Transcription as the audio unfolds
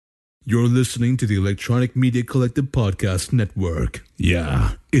You're listening to the Electronic Media Collective Podcast Network.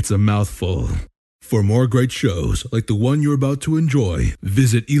 Yeah, it's a mouthful. For more great shows like the one you're about to enjoy,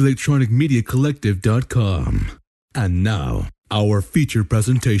 visit electronicmediacollective.com. And now, our feature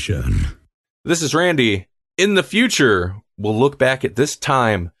presentation. This is Randy. In the future, we'll look back at this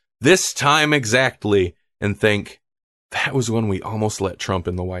time exactly, and think, that was when we almost let Trump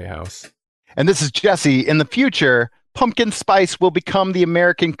in the White House. And this is Jesse. In the future, pumpkin spice will become the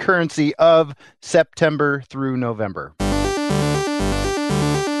American currency of September through November.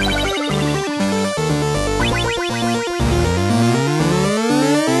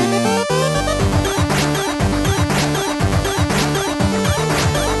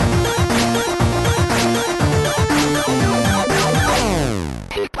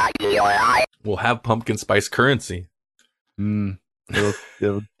 We'll have pumpkin spice currency.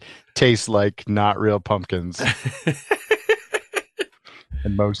 It'll taste like not real pumpkins.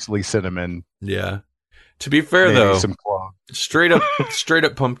 And mostly cinnamon. Yeah. To be fair, Maybe though, some clove. straight up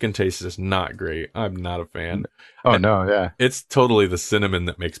pumpkin taste is not great. I'm not a fan. Oh, no, yeah. It's totally the cinnamon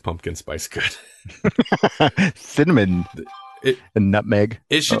that makes pumpkin spice good. Cinnamon and nutmeg.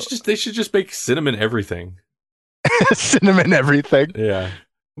 They should just make cinnamon everything. Cinnamon everything. Yeah.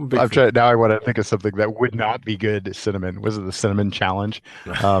 I'm trying now. I want to think of something that would not be good. Cinnamon. Was it the cinnamon challenge?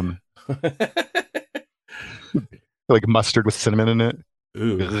 Like mustard with cinnamon in it.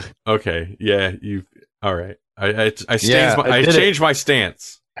 Ooh. Okay. Yeah. All right. I did changed my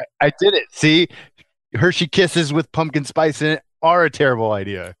stance. I did it. See, Hershey Kisses with pumpkin spice in it are a terrible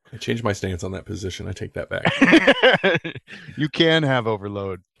idea. I changed my stance on that position. I take that back. You can have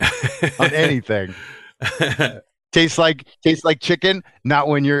overload on anything. Tastes like chicken. Not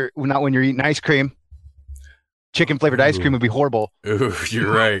when you're eating ice cream. Chicken flavored ice cream would be horrible. Ooh, you're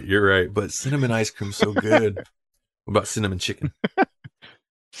right. But cinnamon ice cream's so good. What about cinnamon chicken?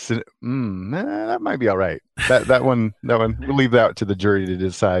 That might be all right. That one. We'll leave that to the jury to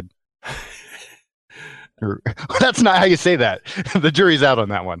decide. That's not how you say that. The jury's out on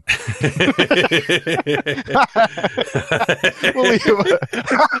that one.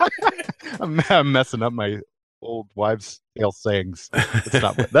 I'm messing up my old wives' tale sayings.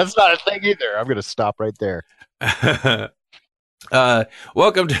 That's not a thing either. I'm going to stop right there.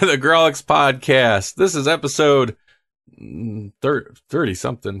 Welcome to the Grawlix Podcast. This is episode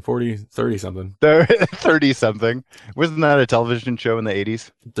 30-something, 30-something. 30-something. Wasn't that a television show in the 80s?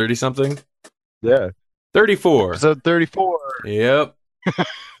 30-something? Yeah. 34. Episode 34. Yep.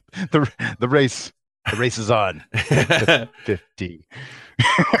 The race is on. 50.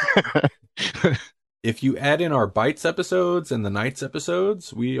 If you add in our Bites episodes and the Nights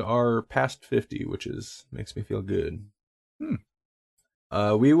episodes, we are past 50, which makes me feel good.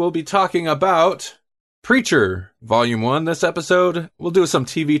 We will be talking about Preacher, Volume 1 this episode. We'll do some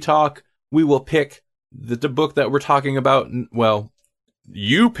TV talk. We will pick the book that we're talking about. Well,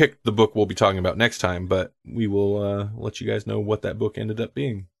 you picked the book we'll be talking about next time, but we will let you guys know what that book ended up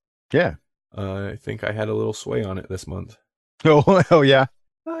being. Yeah. I think I had a little sway on it this month. Oh yeah.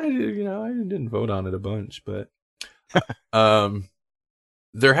 I didn't vote on it a bunch, but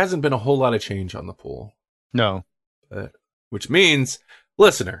there hasn't been a whole lot of change on the poll. No. Which means,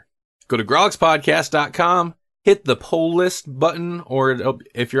 listener, go to grawlixpodcast.com, hit the poll list button, or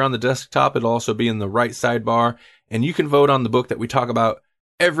if you're on the desktop, it'll also be in the right sidebar, and you can vote on the book that we talk about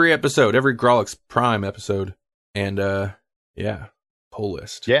every episode, every Grawlix Prime episode. And poll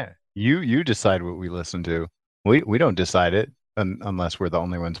list. Yeah, you decide what we listen to. We don't decide it unless we're the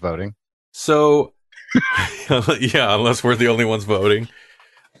only ones voting. So, yeah, unless we're the only ones voting.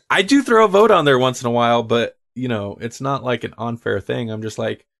 I do throw a vote on there once in a while, but, it's not like an unfair thing. I'm just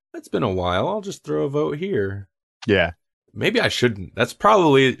like, it's been a while. I'll just throw a vote here. Yeah. Maybe I shouldn't. That's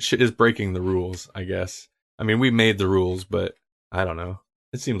probably is breaking the rules, I guess. I mean, we made the rules, but I don't know.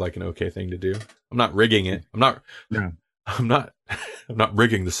 It seemed like an okay thing to do. I'm not rigging it. I'm not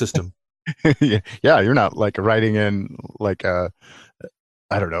rigging the system. Yeah, you're not like writing in like a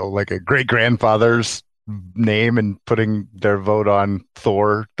great grandfather's name and putting their vote on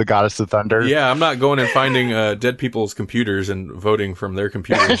Thor, the goddess of thunder. Yeah, I'm not going and finding dead people's computers and voting from their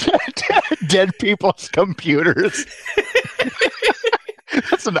computers. Dead people's computers.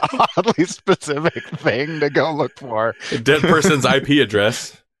 That's an oddly specific thing to go look for. A dead person's IP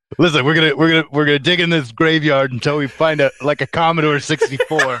address. Listen, we're gonna dig in this graveyard until we find a Commodore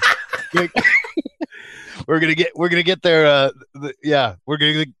 64. We're gonna get their we're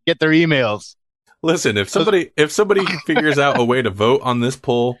gonna get their emails. Listen, if somebody figures out a way to vote on this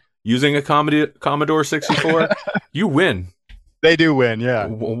poll using a Commodore 64, you win. They do win, yeah.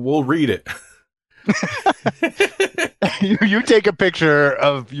 We'll read it. You take a picture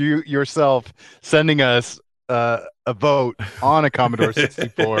of yourself sending us a vote on a Commodore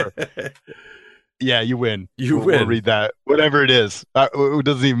 64. Yeah, you win. We'll We'll read that. Whatever it is. It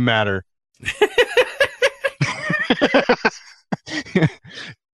doesn't even matter.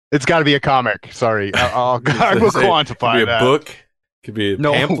 It's got to be a comic. Sorry. I will quantify Could be that. a book. Could be a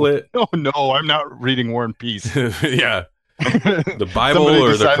pamphlet. No, I'm not reading War and Peace. Yeah. The Bible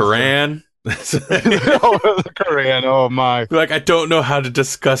or the Quran. The Quran. Oh, my. Like, I don't know how to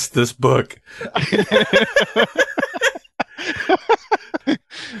discuss this book.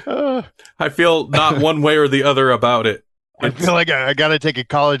 I feel not one way or the other about it. I feel like I got to take a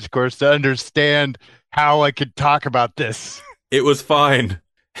college course to understand how I could talk about this. It was fine.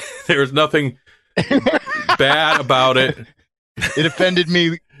 There was nothing bad about it. It offended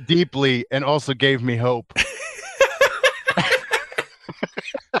me deeply and also gave me hope.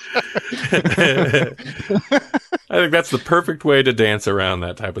 I think that's the perfect way to dance around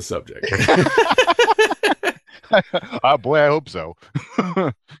that type of subject. Oh, boy, I hope so.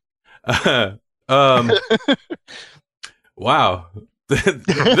 Wow.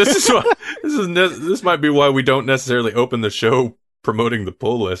 This might be why we don't necessarily open the show promoting the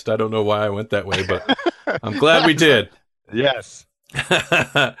pull list. I don't know why I went that way, but I'm glad we did. Yes.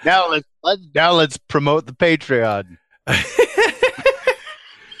 Now let's promote the Patreon.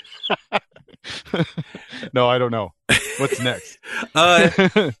 No, I don't know. What's next?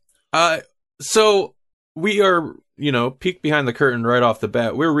 So we are, peek behind the curtain right off the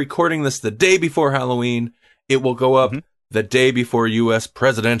bat. We're recording this the day before Halloween. It will go up the day before U.S.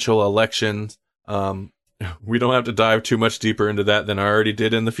 presidential elections. We don't have to dive too much deeper into that than I already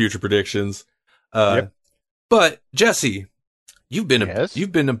did in the future predictions. Yep. But Jesse, you've been a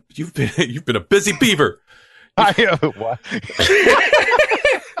busy beaver. I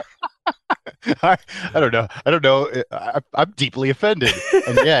don't know. I'm deeply offended,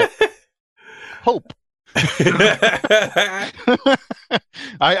 and yet hope.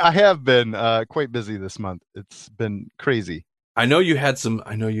 I have been quite busy this month. It's been crazy. I know you had some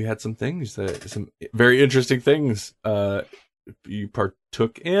things some very interesting things you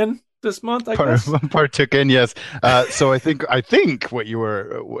partook in this month, I guess. Partook in, yes. So I think what you're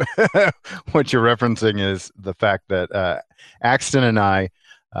referencing is the fact that Axton and I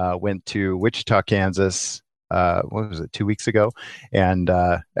went to Wichita, Kansas. What was it, 2 weeks ago? And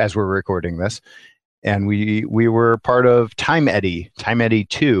as we're recording this, and we were part of Time Eddy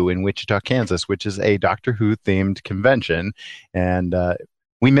 2 in Wichita, Kansas, which is a Doctor Who themed convention. And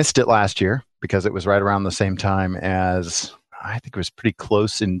we missed it last year because it was right around the same time as, I think it was pretty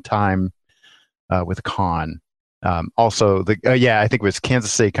close in time with a con. Also, I think it was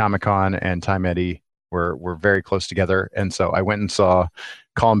Kansas City Comic Con and Time Eddy were very close together. And so I went and saw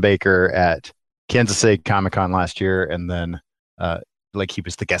Colin Baker at Kansas City Comic Con last year, and then he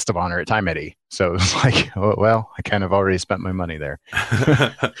was the guest of honor at Time Eddy. So it was like, oh, well, I kind of already spent my money there.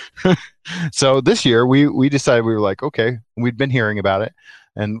 So this year we decided, we were like, okay, we'd been hearing about it,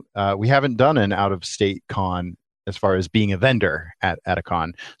 and we haven't done an out-of-state con as far as being a vendor at a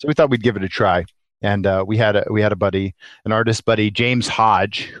con. So we thought we'd give it a try. And we had a buddy, an artist buddy, James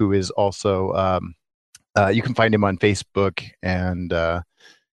Hodge, who is also you can find him on Facebook and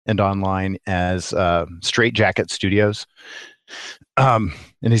online as Straight Jacket Studios. And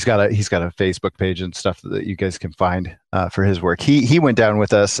he's got a Facebook page and stuff that you guys can find for his work. He went down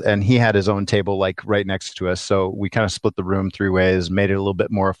with us, and he had his own table right next to us. So we kind of split the room 3 ways, made it a little bit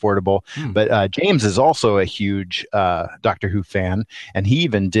more affordable. But James is also a huge Doctor Who fan, and he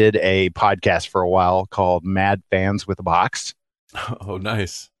even did a podcast for a while called Mad Fans with a Box. Oh,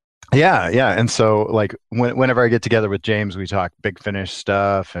 nice. Yeah. And so whenever I get together with James, we talk Big Finish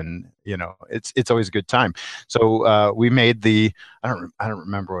stuff, and it's always a good time. So we made the I don't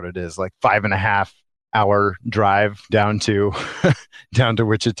remember what it is, 5.5 hour drive down to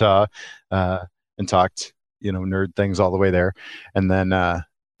Wichita, and talked nerd things all the way there, and then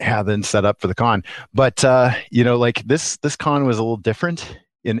then set up for the con. But this con was a little different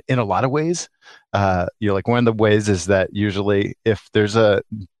in a lot of ways. One of the ways is that usually if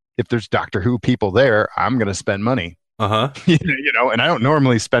there's Doctor Who people there, I'm going to spend money. And I don't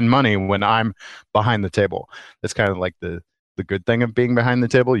normally spend money when I'm behind the table. That's kind of like the good thing of being behind the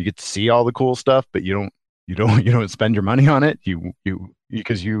table. You get to see all the cool stuff, but you don't spend your money on it.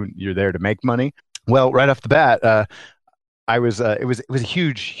 Because you're there to make money. Well, right off the bat, it was a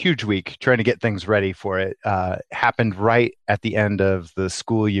huge week trying to get things ready for it. Happened right at the end of the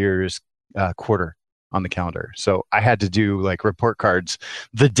school year's quarter on the calendar. So I had to do report cards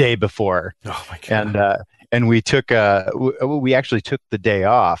the day before. Oh my God. and we we actually took the day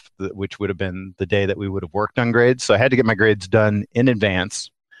off, which would have been the day that we would have worked on grades. So I had to get my grades done in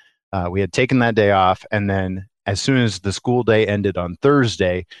advance. We had taken that day off, and then as soon as the school day ended on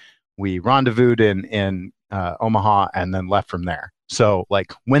Thursday, we rendezvoused in Omaha and then left from there. So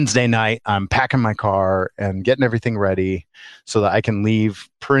like Wednesday night, I'm packing my car and getting everything ready so that I can leave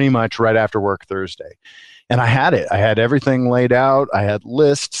pretty much right after work Thursday. And I had it. I had everything laid out. I had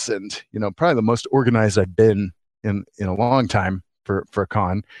lists, and probably the most organized I've been in a long time for a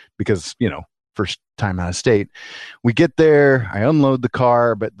con, because first time out of state. We get there, I unload the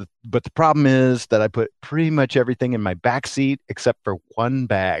car, but the problem is that I put pretty much everything in my back seat except for one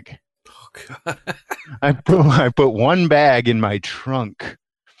bag. Oh, God. I put one bag in my trunk,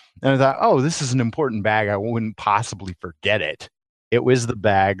 and I thought, oh, this is an important bag. I wouldn't possibly forget it. It was the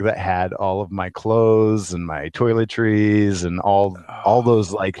bag that had all of my clothes and my toiletries and all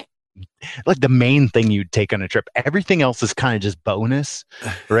those like the main thing you'd take on a trip. Everything else is kind of just bonus,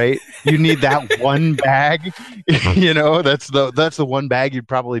 right? You need that one bag. That's the one bag you'd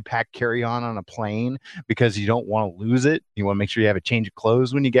probably pack carry on a plane, because you don't want to lose it. You want to make sure you have a change of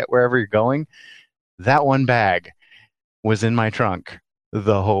clothes when you get wherever you're going. That one bag was in my trunk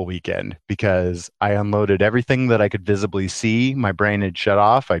the whole weekend because I unloaded everything that I could visibly see. My brain had shut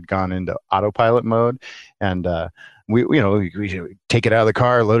off. I'd gone into autopilot mode, and we take it out of the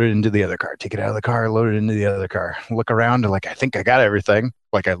car, load it into the other car, take it out of the car, load it into the other car, look around, and like, I think I got everything.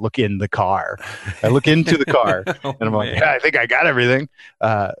 Like, I look in the car, I look into the car, and I'm like, yeah, I think I got everything.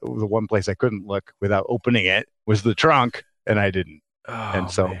 The one place I couldn't look without opening it was the trunk, and I didn't.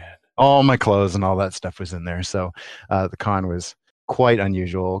 And so all my clothes and all that stuff was in there. So the con was quite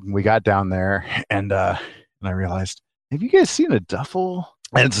unusual. We got down there, and I realized, have you guys seen a duffel?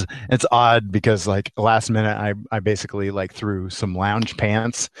 And it's odd because like last minute I basically like threw some lounge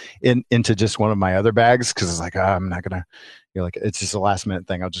pants into just one of my other bags, because it's like, I'm not gonna, it's just a last minute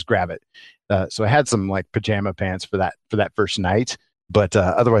thing, I'll just grab it. So I had some like pajama pants for that first night, but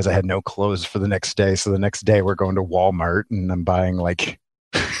otherwise I had no clothes for the next day. So the next day we're going to Walmart, and I'm buying like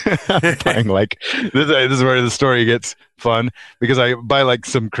this is where the story gets fun, because I buy like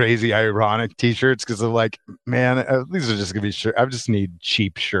some crazy ironic t-shirts, because I'm like, man, these are just gonna be shirts. I just need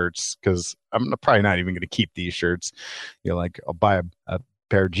cheap shirts, because I'm probably not even gonna keep these shirts. Like, I'll buy a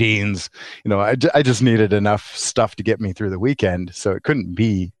pair of jeans. I just needed enough stuff to get me through the weekend, so it couldn't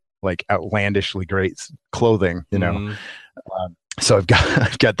be like outlandishly great clothing. So I've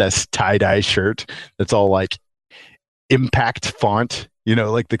got this tie-dye shirt that's all like impact font,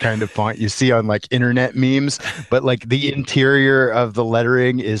 like the kind of font you see on like internet memes, but like the interior of the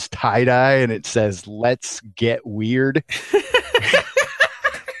lettering is tie-dye, and it says, "Let's get weird."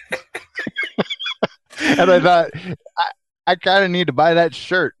 And I thought, I kind of need to buy that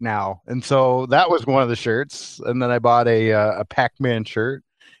shirt now. And so that was one of the shirts. And then I bought a Pac-Man shirt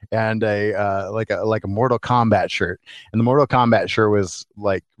and a Mortal Kombat shirt. And the Mortal Kombat shirt was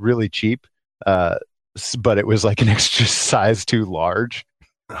like really cheap, but it was like an extra size too large.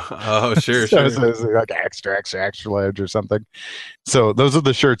 Oh, sure. So it was like extra large or something. So those are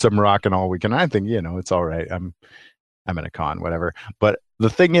the shirts I'm rocking all weekend. I think, it's all right. I'm at a con, whatever. But the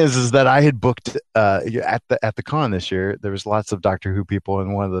thing is that I had booked at the con this year. There was lots of Doctor Who people,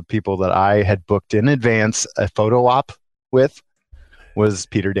 and one of the people that I had booked in advance a photo op with was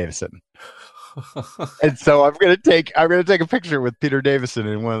Peter Davison. And so I'm gonna take a picture with Peter Davison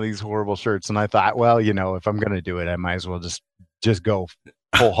in one of these horrible shirts. And I thought, well, if I'm gonna do it, I might as well just go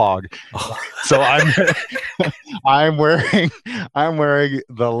full hog. So I'm wearing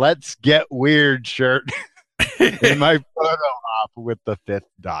the "Let's Get Weird" shirt in my photo op with the Fifth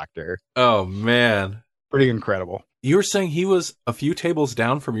Doctor. Oh man, pretty incredible. You were saying he was a few tables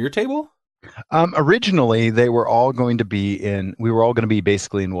down from your table? Originally, we were all going to be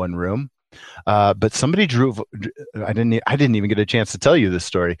basically in one room. But somebody drove. I didn't even get a chance to tell you this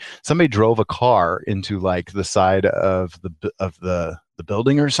story. Somebody drove a car into like the side of the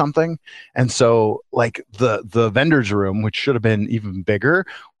building or something, and so like the vendor's room, which should have been even bigger,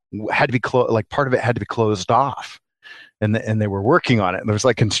 had to be part of it had to be closed off, and they were working on it. And there was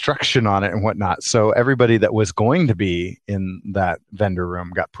like construction on it and whatnot. So everybody that was going to be in that vendor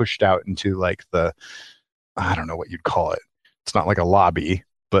room got pushed out into like I don't know what you'd call it. It's not like a lobby,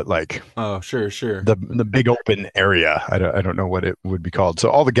 but like, oh, sure. The big open area. I don't know what it would be called. So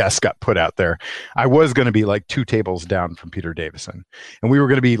all the guests got put out there. I was going to be like 2 tables down from Peter Davison, and we were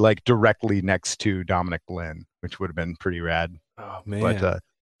going to be like directly next to Dominic Lynn, which would have been pretty rad. Oh man. But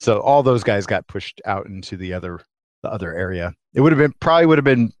so all those guys got pushed out into the other area. It would have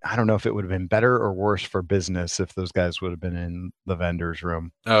been, I don't know if it would have been better or worse for business if those guys would have been in the vendor's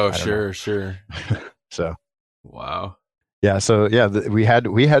room. Oh, sure. So Wow. yeah, so yeah, we had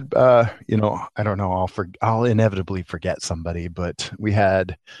you know, I don't know, I'll inevitably forget somebody, but we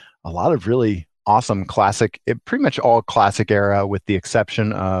had a lot of really awesome classic, pretty much all classic era, with the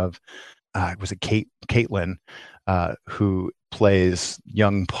exception of was it Caitlin, who plays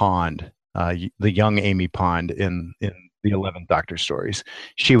young Pond, the young Amy Pond in the 11th Doctor stories.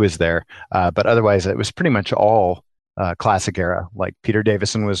 She was there, but otherwise it was pretty much all classic era. Like Peter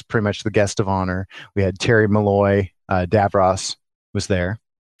Davison was pretty much the guest of honor. We had Terry Malloy, Davros was there.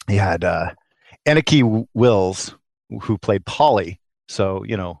 He had Anarchy Wills, who played Polly. So,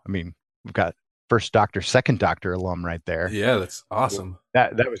 you know, I mean, we've got first Doctor, second Doctor alum right there. Yeah, that's awesome.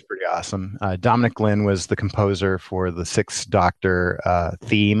 That was pretty awesome. Dominic Lynn was the composer for the Sixth Doctor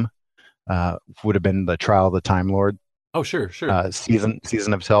theme. Would have been the Trial of the Time Lord. Oh, sure.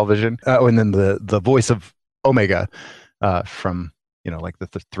 Season of television. And then the voice of Omega from, you know, like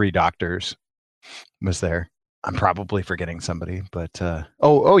the three Doctors was there. I'm probably forgetting somebody, but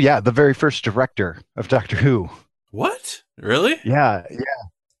oh yeah, the very first director of Doctor Who. What? Really? Yeah,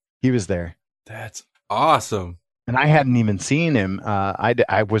 he was there. That's awesome. And I hadn't even seen him. I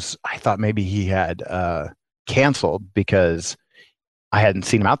thought maybe he had canceled because I hadn't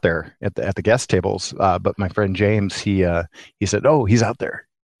seen him out there at the guest tables. But my friend James, he said, "Oh, he's out there."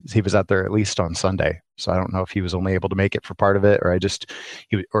 He was out there at least on Sunday. So I don't know if he was only able to make it for part of it, or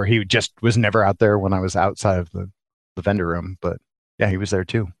he just was never out there when I was outside of the vendor room. But yeah, he was there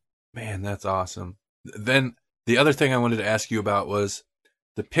too. Man, that's awesome. Then the other thing I wanted to ask you about was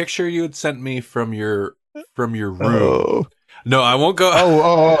the picture you had sent me from your room. Oh. No, I won't go. I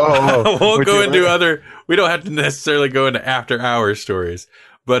won't go into other. We don't have to necessarily go into after hours stories,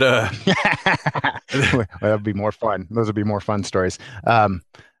 but that would be more fun. Those would be more fun stories.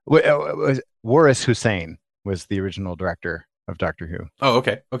 Waris Hussein was the original director of Doctor Who. Oh,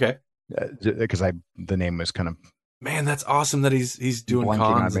 okay. Because the name was kind of. Man, that's awesome that he's doing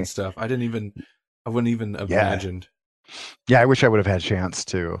cons and stuff. I wouldn't even have imagined. Yeah, I wish I would have had a chance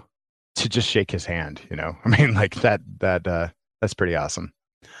to just shake his hand. You know, I mean, like that's pretty awesome.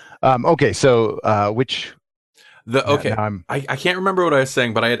 Okay, so I can't remember what I was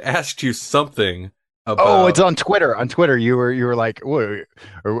saying, but I had asked you something about. Oh, it's on Twitter. On Twitter, you were like,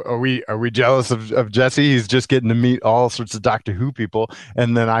 are we jealous of Jesse? He's just getting to meet all sorts of Doctor Who people.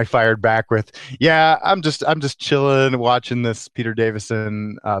 And then I fired back with, yeah, I'm just chilling, watching this Peter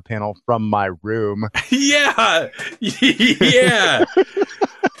Davison panel from my room. Yeah.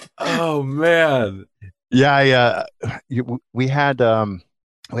 Oh man. Yeah, we had a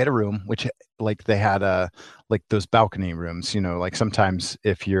room which, like, they had like those balcony rooms, you know, like sometimes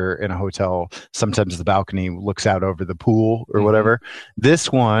if you're in a hotel, sometimes the balcony looks out over the pool or whatever.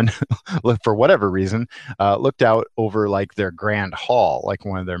 This one, for whatever reason, looked out over like their grand hall, like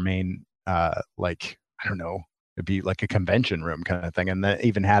one of their main, like, I don't know, it'd be like a convention room kind of thing. And that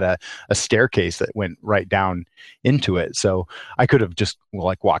even had a staircase that went right down into it. So I could have just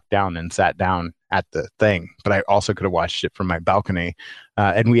like walked down and sat down at the thing, but I also could have watched it from my balcony.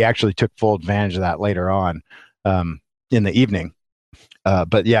 And we actually took full advantage of that later on in the evening.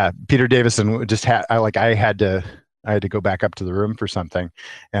 But yeah, Peter Davison just I had to go back up to the room for something.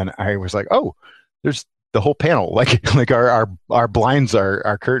 And I was like, oh, there's the whole panel, like our blinds,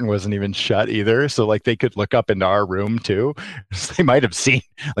 our curtain wasn't even shut either, so like they could look up into our room too. So they might have seen,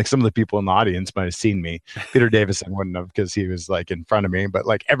 like, some of the people in the audience might have seen me. Peter Davison wouldn't have, because he was like in front of me, but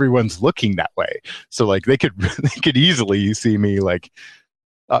like everyone's looking that way, so like they could easily see me like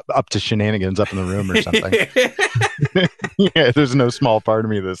up to shenanigans up in the room or something. Yeah, there's no small part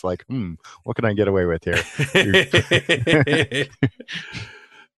of me that's like, what can I get away with here?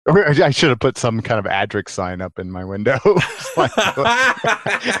 I should have put some kind of Adric sign up in my window.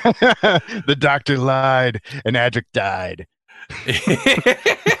 The doctor lied and Adric died.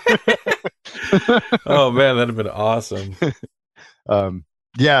 Oh man, that'd have been awesome.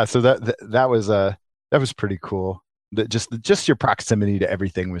 Yeah, so that was pretty cool. Just your proximity to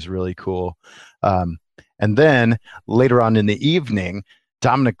everything was really cool. And then later on in the evening,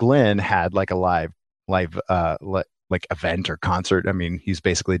 Dominic Lynn had like a live like event or concert. I mean, he's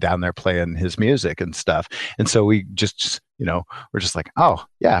basically down there playing his music and stuff. And so we just, you know, we're just like, oh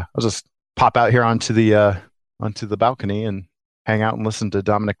yeah, I'll just pop out here onto the balcony and hang out and listen to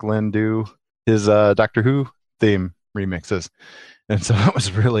Dominic Lynn do his Doctor Who theme remixes. And so that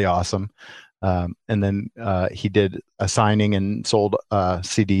was really awesome. And then he did a signing and sold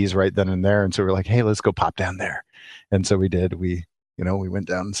CDs right then and there. And so we're like, hey, let's go pop down there. And so we did. We went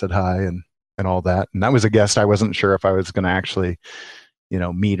down and said hi and all that. And that was a guest I wasn't sure if I was going to actually, you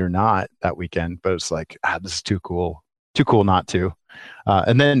know, meet or not that weekend. But it's like, this is too cool not to.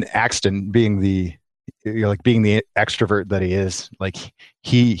 And then Axton, being the like being the extrovert that he is, like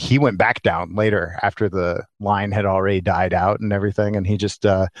he went back down later after the line had already died out and everything, and he just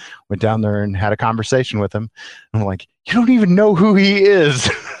went down there and had a conversation with him. And I'm like, you don't even know who he is.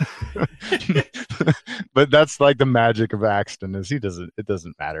 But that's like the magic of Axton, is it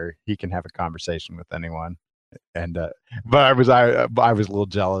doesn't matter. He can have a conversation with anyone. And but I was a little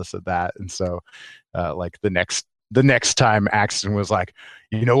jealous of that, and so like the next time Axton was like,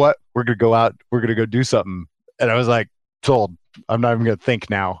 you know what, we're gonna go out, we're gonna go do something, and I was like, sold. I'm not even gonna think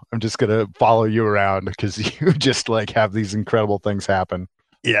now. I'm just gonna follow you around because you just like have these incredible things happen.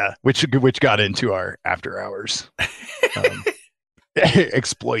 Yeah, which got into our after hours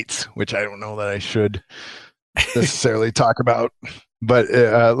exploits, which I don't know that I should necessarily talk about, but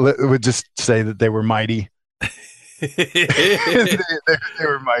would just say that they were mighty. they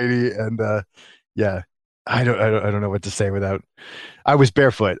were mighty, and yeah, I don't know what to say without. I was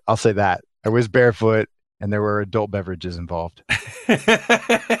barefoot. I'll say that I was barefoot, and there were adult beverages involved.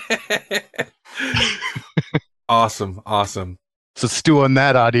 Awesome. So stew on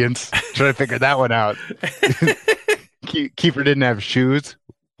that, audience. Try to figure that one out. Kiefer didn't have shoes.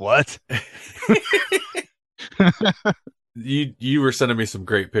 What? You were sending me some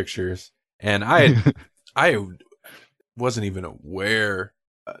great pictures, and I wasn't even aware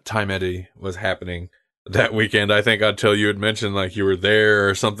Time Eddie was happening that weekend. I think until you had mentioned like you were there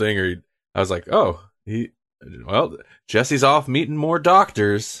or something, or I was like, oh, Jesse's off meeting more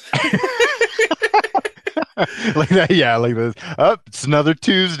doctors. Like that, yeah, like this. Oh, it's another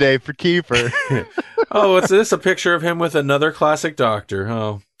Tuesday for Kiefer. Oh, what's this? A picture of him with another classic doctor.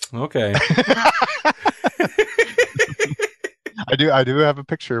 Oh, okay. I do have a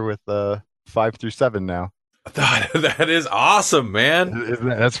picture with 5 through 7 now. That is awesome, man.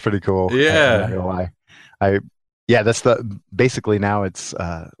 That's pretty cool. Yeah. I'm not gonna lie. That's basically now it's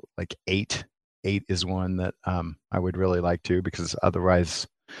like 8. 8 is one that I would really like to, because otherwise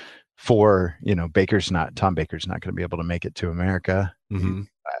Tom Baker's not going to be able to make it to America. Mm-hmm.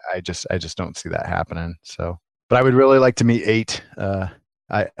 I just don't see that happening. So, but I would really like to meet 8.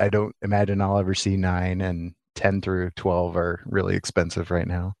 I don't imagine I'll ever see 9, and 10 through 12 are really expensive right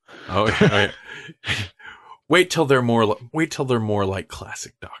now. Oh, yeah. Wait till they're more like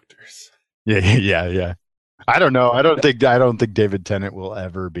classic doctors. Yeah. I don't know. I don't think David Tennant will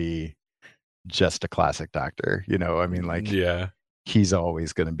ever be just a classic doctor. I mean, like, yeah, he's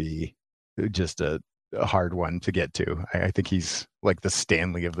always going to be just a hard one to get to. I think he's like the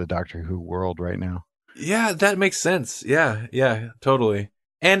Stanley of the Doctor Who world right now. Yeah, that makes sense. Yeah, totally.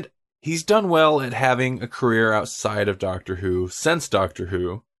 And he's done well at having a career outside of Doctor Who since Doctor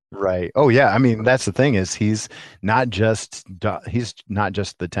Who. Right. Oh yeah. I mean, that's the thing, is he's not just the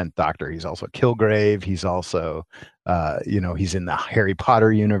 10th Doctor. He's also Kilgrave. He's also, he's in the Harry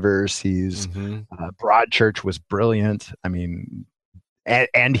Potter universe. He's Broadchurch was brilliant. I mean,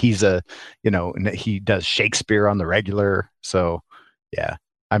 and he's he does Shakespeare on the regular. So yeah,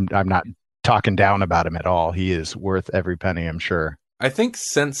 I'm not talking down about him at all. He is worth every penny, I'm sure. I think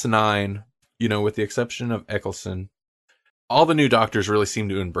since 9, with the exception of Eccleston, all the new doctors really seem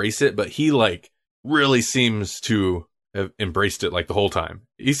to embrace it, but he like really seems to have embraced it like the whole time.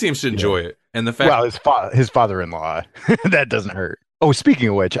 He seems to enjoy it. And the fact his father-in-law, that doesn't hurt. Oh, speaking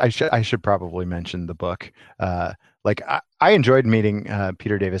of which, I should probably mention the book. I enjoyed meeting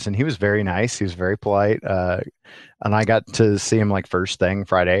Peter Davis, and he was very nice. He was very polite. And I got to see him like first thing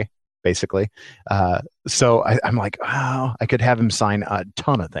Friday, basically. So I'm like, wow, I could have him sign a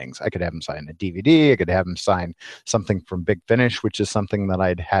ton of things. I could have him sign a DVD. I could have him sign something from Big Finish, which is something that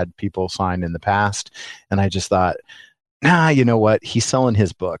I'd had people sign in the past. And I just thought, nah, you know what? He's selling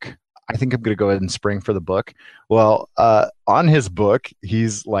his book. I think I'm going to go ahead and spring for the book. Well, on his book,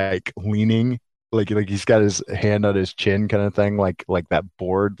 he's like leaning, like he's got his hand on his chin kind of thing, like that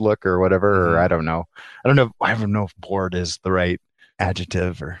bored look or whatever. Or I don't know. I don't know if bored is the right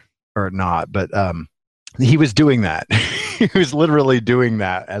adjective or not, but he was doing that. He was literally doing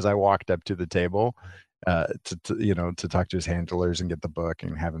that as I walked up to the table to talk to his handlers and get the book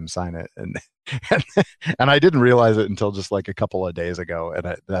and have him sign it. And I didn't realize it until just like a couple of days ago.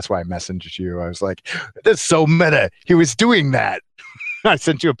 And that's why I messaged you. I was like, that's so meta. He was doing that. I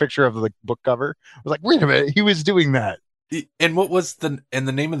sent you a picture of the book cover. I was like, wait a minute. He was doing that. And what was the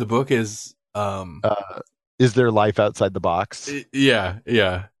name of the book is There Life Outside the Box? Yeah.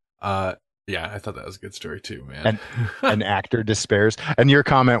 Yeah, I thought that was a good story too, man. And an actor despairs. And your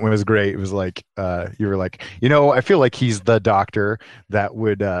comment was great. It was like, you were like, I feel like he's the doctor that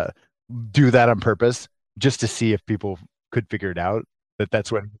would do that on purpose just to see if people could figure it out. That's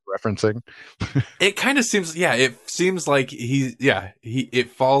what he's self-referencing. It kind of seems, it seems like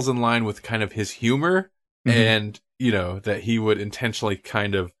it falls in line with kind of his humor, and that he would intentionally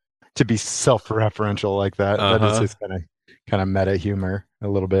kind of to be self-referential like that. That is his kind of meta humor a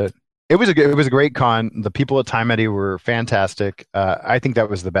little bit. It was a great con. The people at Time Eddy were fantastic. I think that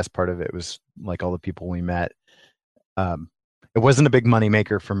was the best part of it. Was like all the people we met. It wasn't a big money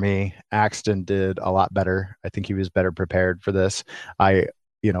maker for me. Axton did a lot better. I think he was better prepared for this.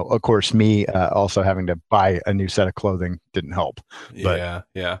 Of course, me also having to buy a new set of clothing didn't help. But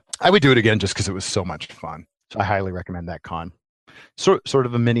yeah. I would do it again just because it was so much fun. So I highly recommend that con. Sort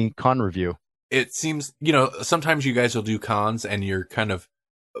of a mini con review. It seems, sometimes you guys will do cons and you're kind of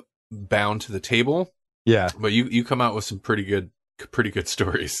bound to the table. Yeah. But you come out with some pretty good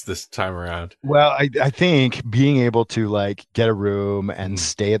stories this time around. Well, I think being able to like get a room and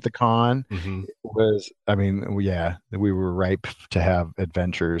stay at the con was, we were ripe to have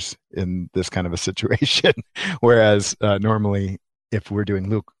adventures in this kind of a situation. Whereas normally if we're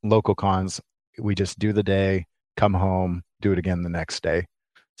doing local cons, we just do the day, come home, do it again the next day.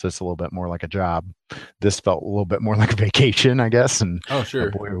 So it's a little bit more like a job. This felt a little bit more like a vacation, I guess. And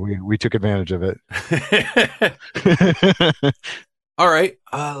sure. Boy, we took advantage of it. All right.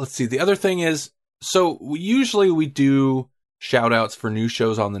 Let's see. The other thing is, so usually we do shout outs for new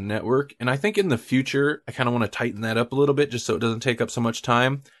shows on the network. And I think in the future, I kind of want to tighten that up a little bit just so it doesn't take up so much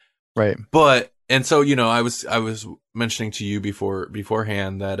time. Right. And so, I was mentioning to you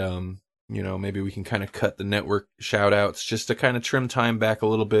beforehand that, maybe we can kind of cut the network shout outs just to kind of trim time back a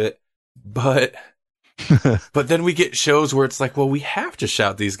little bit. But then we get shows where it's like, well, we have to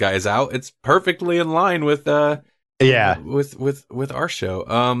shout these guys out. It's perfectly in line with, with our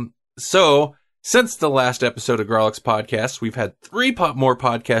show. So since the last episode of Grawlix Podcast, we've had 3 more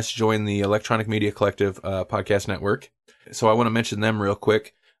podcasts join the Electronic Media Collective, podcast network. So I want to mention them real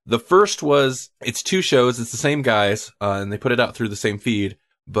quick. The first it's 2 shows. It's the same guys, and they put it out through the same feed,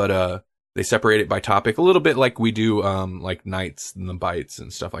 but, they separate it by topic a little bit like we do, like Knights and the Bites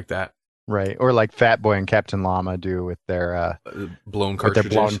and stuff like that. Right. Or like Fat Boy and Captain Llama do with their blown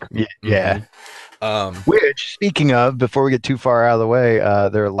cartridges. Yeah. Which, speaking of, before we get too far out of the way,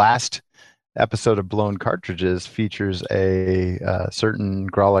 their last episode of Blown Cartridges features a certain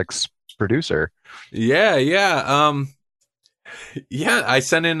Grawlix producer. Yeah. I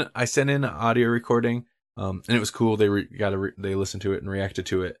sent in an audio recording, and it was cool. They listened to it and reacted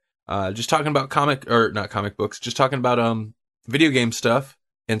to it. Just talking about not comic books, just talking about video game stuff.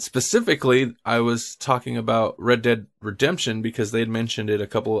 And specifically, I was talking about Red Dead Redemption because they had mentioned it a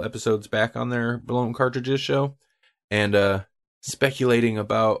couple episodes back on their Blown Cartridges show, and speculating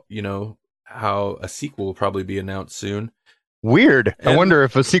about, how a sequel will probably be announced soon. Weird. I wonder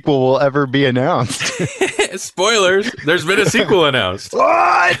if a sequel will ever be announced. Spoilers. There's been a sequel announced.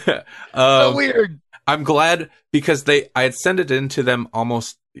 What? So weird. I'm glad because I had sent it in to them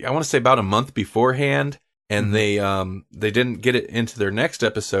almost, I want to say about a month beforehand, and they didn't get it into their next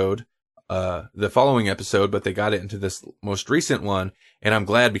episode, the following episode, but they got it into this most recent one, and I'm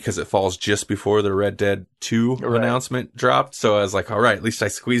glad because it falls just before the Red Dead 2 announcement dropped. So I was like, all right, at least I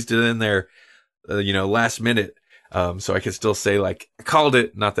squeezed it in there, last minute. So I could still say like, I called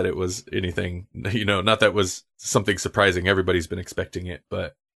it, not that it was anything, not that it was something surprising. Everybody's been expecting it,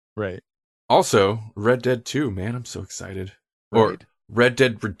 but right. Also, Red Dead 2, man, I'm so excited. Right. Or Red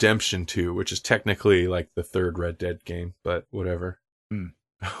Dead Redemption 2, which is technically like the 3rd Red Dead game, but whatever.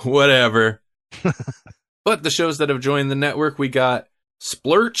 Whatever. But the shows that have joined the network, we got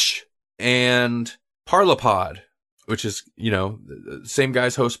Splurch and Parlapod, which is, the same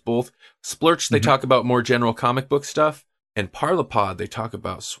guys host both. Splurch, they talk about more general comic book stuff, and Parlapod, they talk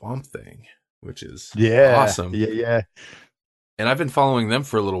about Swamp Thing, which is awesome. Yeah. And I've been following them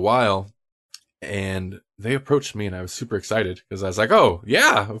for a little while. And they approached me and I was super excited because I was like, oh,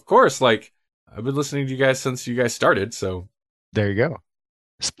 yeah, of course. Like, I've been listening to you guys since you guys started. So there you go.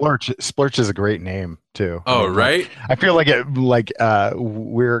 Splurch is a great name, too. Oh, right. I feel like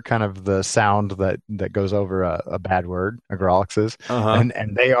we're kind of the sound that goes over a bad word, a Grawlix's.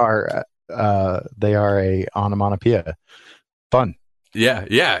 And they are a onomatopoeia. Fun.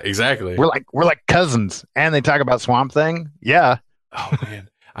 Yeah, exactly. We're like cousins, and they talk about Swamp Thing. Yeah. Oh man.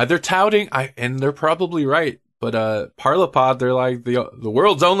 They're touting, and they're probably right, but Parlapod, they're like the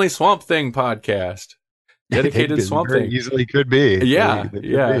world's only Swamp Thing podcast, dedicated Swamp Thing. Easily could be. Yeah,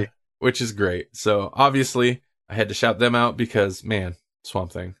 which is great. So obviously, I had to shout them out because, man,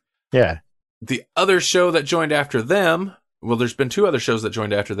 Swamp Thing. Yeah. The other show that joined after them, well, there's been 2 other shows that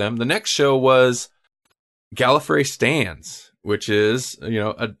joined after them. The next show was Gallifrey Stands, which is,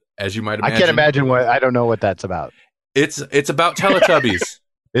 as you might imagine. I can't imagine I don't know what that's about. It's about Teletubbies.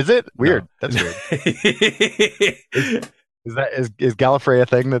 Is it weird? No. That's weird. Is Gallifrey a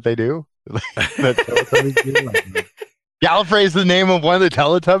thing that they do? That Teletubbies do? Gallifrey is the name of one of the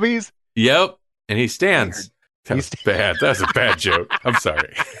Teletubbies? Yep. And he stands. That's bad. That's a bad joke. I'm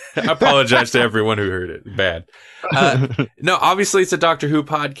sorry. I apologize to everyone who heard it. Bad. No, obviously it's a Doctor Who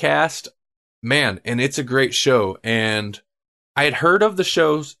podcast. Man, and it's a great show. And I had heard of the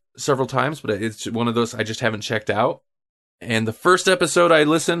shows several times, but it's one of those I just haven't checked out. And the first episode I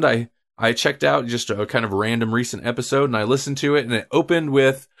listened, I checked out just a kind of random recent episode, and I listened to it, and it opened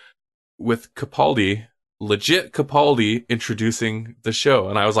with Capaldi, legit Capaldi, introducing the show.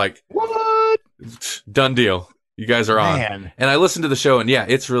 And I was like, What? Done deal. You guys are on. Man. And I listened to the show, and yeah,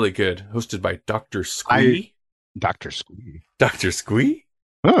 it's really good. Hosted by Dr. Squee. Dr. Squee. Dr. Squee?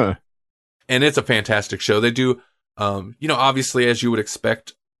 Huh. And it's a fantastic show. They do, obviously, as you would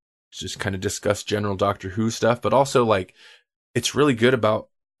expect, just kind of discuss general Doctor Who stuff, but also, like, it's really good about,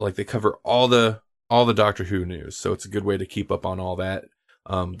 like, they cover all the Doctor Who news. So it's a good way to keep up on all that.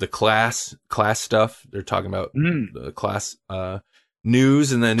 The class stuff, they're talking about the class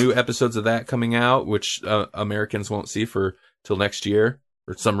news and the new episodes of that coming out, which Americans won't see till next year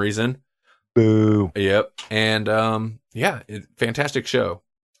for some reason. Boo. Yep. And fantastic show.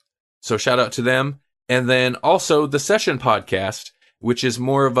 So shout out to them. And then also the Session podcast, which is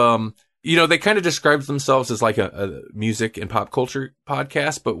more of they kind of describe themselves as like a music and pop culture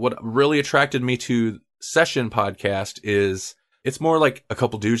podcast, but what really attracted me to Session podcast is it's more like a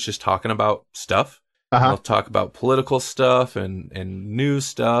couple dudes just talking about stuff. They'll talk about political stuff and news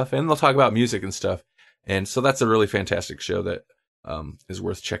stuff, and they'll talk about music and stuff. And so that's a really fantastic show that is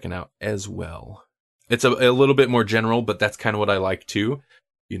worth checking out as well. It's a little bit more general, but that's kind of what I like too.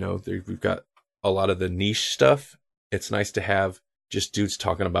 We've got a lot of the niche stuff. It's nice to have just dudes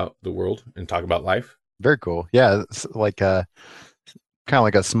talking about the world and talking about life. Very cool. Yeah, it's like kind of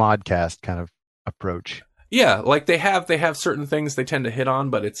like a Smodcast kind of approach. Yeah, like they have certain things they tend to hit on,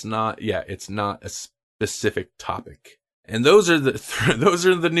 but it's not a specific topic. And those are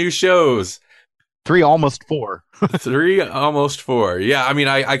the new shows. 3 almost 4. 3 almost 4. Yeah, I mean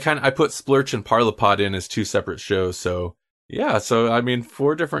I put Splurch and Parlapod in as 2 separate shows, so yeah, so I mean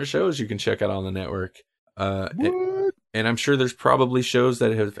 4 different shows you can check out on the network. And I'm sure there's probably shows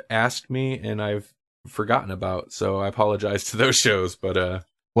that have asked me and I've forgotten about, so I apologize to those shows, but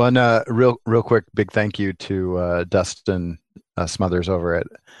Well, real quick, big thank you to Dustin Smothers over at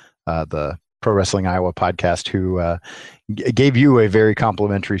the Pro Wrestling Iowa podcast, who gave you a very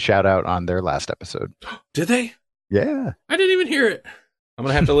complimentary shout out on their last episode. Did they? Yeah. I didn't even hear it. I'm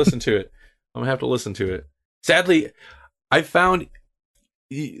going to have to listen to it. Sadly, I found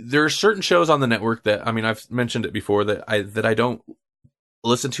there are certain shows on the network that, I mean, I've mentioned it before, that I don't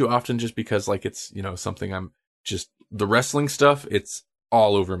listen to often just because, like, it's, something I'm just, the wrestling stuff, it's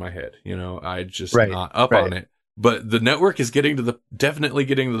all over my head. I just not up on it. But the network is definitely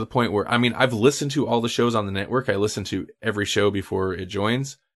getting to the point where, I mean, I've listened to all the shows on the network. I listen to every show before it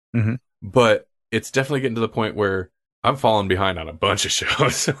joins, but it's definitely getting to the point where I'm falling behind on a bunch of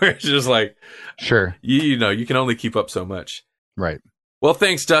shows where it's just like, sure, you can only keep up so much. Right. Well,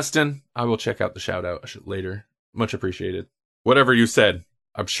 thanks, Dustin. I will check out the shout out later. Much appreciated. Whatever you said,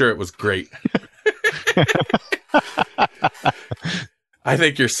 I'm sure it was great. I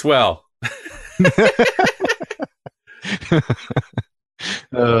think you're swell.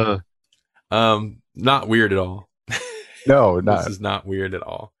 Not weird at all. No, This is not weird at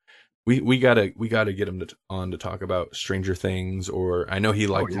all. We gotta get him on to talk about Stranger Things, or I know he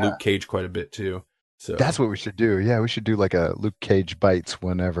liked Luke Cage quite a bit too. So that's what we should do. Yeah, we should do like a Luke Cage bites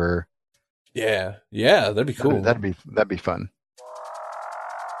whenever. Yeah, that'd be cool. That'd be fun.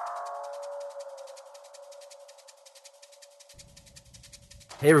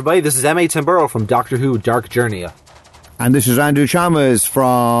 Hey everybody, this is M.A. Tamburo from Doctor Who Dark Journey. And this is Andrew Chalmers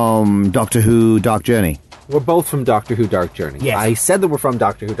from Doctor Who Dark Journey. We're both from Doctor Who Dark Journey. Yes. I said that we're from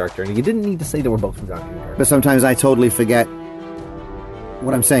Doctor Who Dark Journey. You didn't need to say that we're both from Doctor Who Dark Journey. But sometimes I totally forget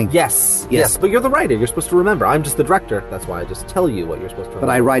what I'm saying. Yes, but you're the writer. You're supposed to remember. I'm just the director. That's why I just tell you what you're supposed to remember.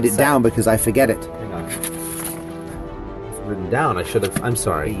 But I write it down because I forget it. Hang on. It's written down. I should have. I'm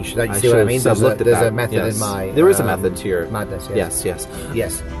sorry. You should see what I mean? There's a method in my... There is a method to your... madness,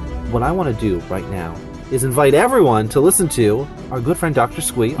 Yes. What I want to do right now is invite everyone to listen to our good friend Dr.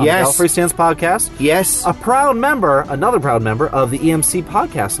 Squee on the Gallifrey Stands podcast. Yes. Another proud member of the EMC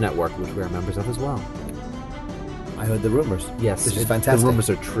Podcast Network, which we are members of as well. I heard the rumors. Yes. Which is fantastic. The rumors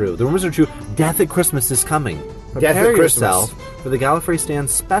are true. Death at Christmas is coming. Death at yourself Christmas. for the Gallifrey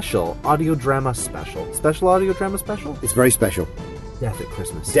Stands special audio drama special. Special audio drama special? It's very special. Death at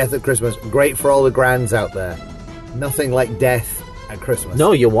Christmas. Death at Christmas. Great for all the grands out there. Nothing like death at Christmas.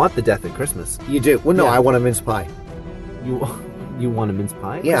 No, you want the death at Christmas. You do. Well, no, Yeah. I want a mince pie. You want a mince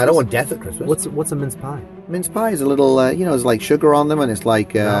pie? at Yeah, I Christmas? don't want death at Christmas. What's a mince pie? Mince pie is a little, it's like sugar on them, and it's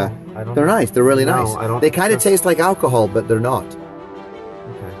like, No, I don't. they're nice. They're really No, nice. I don't They think kind of that's- taste like alcohol, but they're not.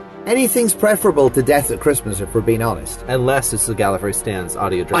 Okay. Anything's preferable to death at Christmas, if we're being honest. Unless it's the Gallifrey Stands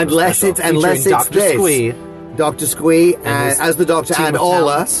audio drama Unless special, it's featuring Dr. this. Squee Dr. Squee, his as the Doctor, team and of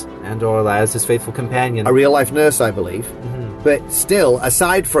Orla, talents, and Orla as his faithful companion. a real-life nurse, I believe. Mhm. But still,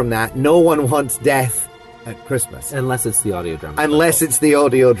 aside from that, no one wants death at Christmas. Unless it's the audio drama. Unless special. it's the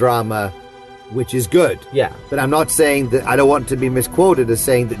audio drama, which is good. Yeah. But I'm not saying that, I don't want to be misquoted as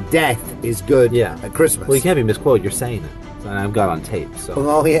saying that death is good Yeah. at Christmas. Well, you can't be misquoted. You're saying it. And I've got on tape, so.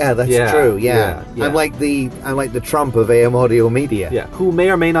 Oh yeah, that's Yeah, true. Yeah. yeah. I'm like the Trump of AM audio media. Yeah. Who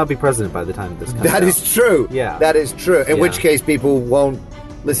may or may not be president by the time this comes out. That is true. Yeah. That is true. In Yeah. which case, people won't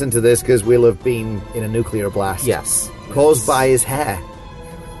listen to this because we'll have been in a nuclear blast. Yes. Caused by his hair.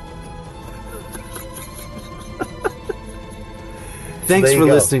 Thanks There for you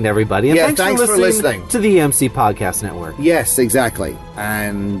go. listening, everybody. And Yeah, thanks for listening to the EMC Podcast Network. Yes, exactly.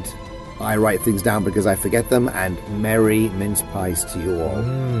 And I write things down because I forget them. And merry mince pies to you all.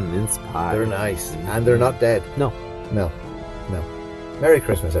 Mince pie. They're nice. And they're not dead. No. No. No. Merry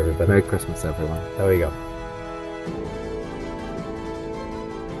Christmas, everybody. Merry Christmas, everyone. There we go.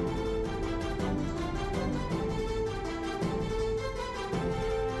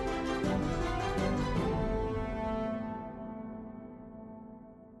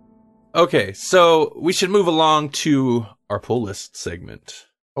 Okay, so we should move along to our pull list segment.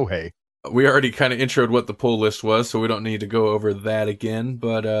 Oh, hey. We already kind of introed what the pull list was, so we don't need to go over that again,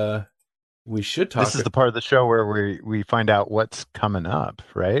 but we should talk. This is the part of the show where we find out what's coming up,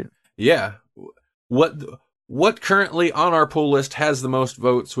 right? Yeah. What currently on our pull list has the most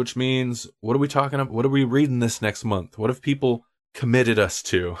votes, which means what are we talking about? What are we reading this next month? What have people committed us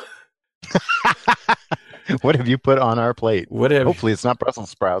to? What have you put on our plate? Hopefully it's not Brussels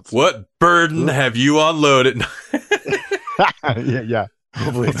sprouts. What burden have you unloaded? yeah.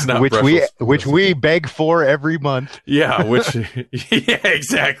 Hopefully it's not which Brussels. we beg for every month. Yeah, yeah,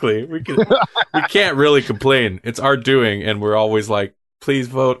 exactly. We can't really complain. It's our doing, and we're always like, please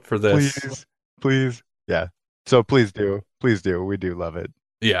vote for this. Please. Yeah. So please do. We do love it.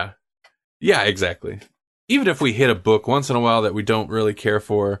 Yeah. Yeah, exactly. Even if we hit a book once in a while that we don't really care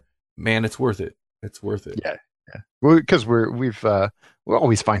for, man, it's worth it. It's worth it. Yeah. Well, because we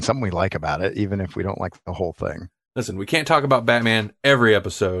always find something we like about it, even if we don't like the whole thing. Listen, we can't talk about Batman every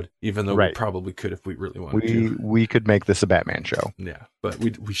episode, even though we Right. probably could if we really wanted to. We could make this a Batman show. Yeah, but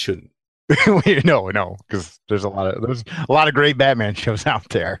we shouldn't. No, because there's a lot of great Batman shows out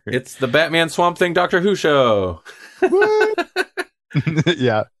there. It's the Batman Swamp Thing Doctor Who show.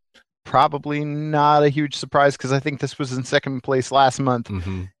 Yeah, probably not a huge surprise because I think this was in second place last month.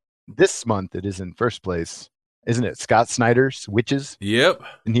 Mm-hmm. This month it is in first place, isn't it? Scott Snyder's Witches. Yep.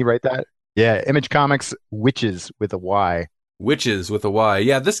 Didn't he write that? Yeah, Image Comics Witches with a Y. Witches with a Y.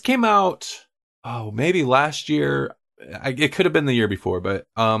 Yeah, this came out, maybe last year. It could have been the year before, but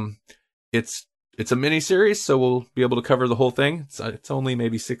it's a miniseries, so we'll be able to cover the whole thing. It's only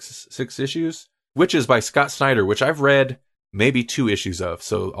maybe six issues. Witches by Scott Snyder, which I've read maybe 2 issues of,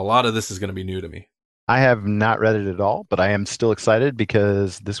 so a lot of this is going to be new to me. I have not read it at all, but I am still excited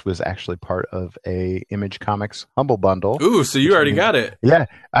because this was actually part of a Image Comics Humble Bundle. Ooh, so you already got it. Yeah,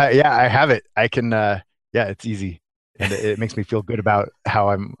 I have it. I can. It's easy, and it makes me feel good about how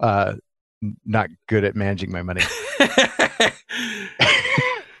I'm not good at managing my money.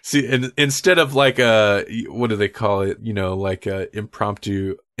 See, instead of like what do they call it? Like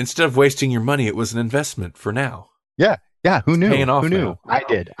impromptu. Instead of wasting your money, it was an investment for now. Yeah, who knew? Paying off Who knew? now.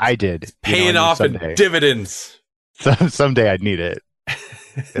 I did. Paying off in dividends. Someday I'd need it,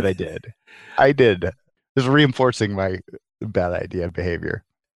 and I did. Just reinforcing my bad idea behavior.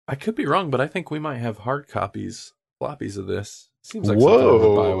 I could be wrong, but I think we might have hard floppies of this. Seems like something I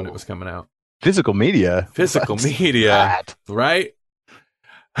would buy when it was coming out. Physical media. Physical media, right?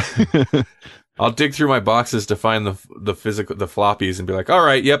 I'll dig through my boxes to find the floppies and be like, all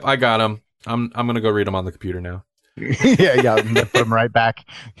right, yep, I got them. I'm gonna go read them on the computer now. yeah. Put them right back.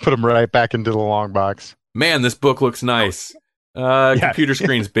 Put them right back into the long box. Man, this book looks nice. Computer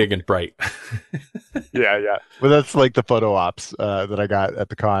screen's big and bright. Yeah. Well, that's like the photo ops that I got at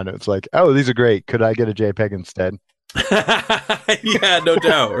the con. It's like, oh, these are great. Could I get a JPEG instead? Yeah, no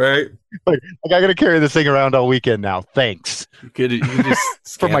doubt, right? Like I gotta carry this thing around all weekend now. Thanks You could just for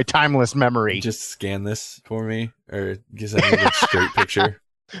scan, my timeless memory. just scan this for me, or just I need a straight picture.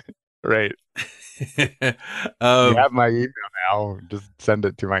 Right. You have my email now. Just send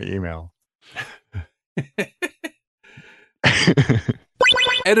it to my email.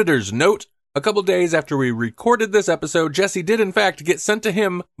 Editor's note. A couple days after we recorded this episode, Jesse did in fact get sent to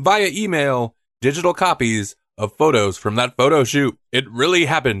him via email digital copies of photos from that photo shoot. It really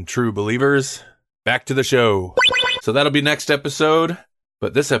happened, true believers. Back to the show. So that'll be next episode.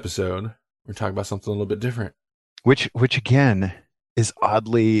 But this episode, we're talking about something a little bit different. Which again is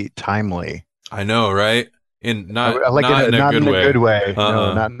oddly timely. I know, right? Not in a good way. Uh-uh.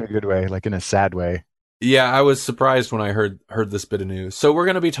 No, not in a good way. Like in a sad way. Yeah, I was surprised when I heard this bit of news. So we're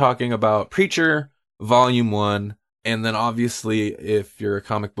going to be talking about Preacher Volume 1. And then obviously, if you're a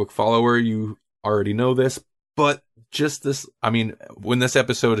comic book follower, you already know this. But just this, I mean, when this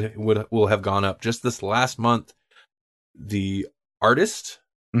episode will have gone up, just this last month, the artist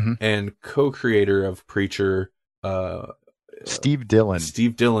and co-creator of Preacher, Steve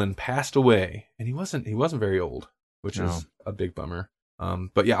Dillon passed away. And he wasn't very old, which is a big bummer.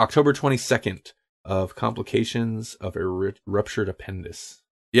 But yeah, October 22nd. Of complications of a ruptured appendix.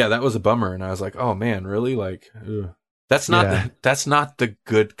 Yeah, that was a bummer, and I was like, "Oh man, really? Like, ugh. That's not the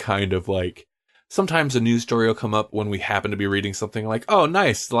good kind of like." Sometimes a news story will come up when we happen to be reading something like, "Oh,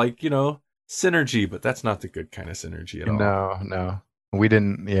 nice, like synergy," but that's not the good kind of synergy at all. No, we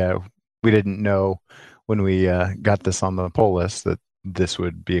didn't. Yeah, we didn't know when we got this on the poll list that this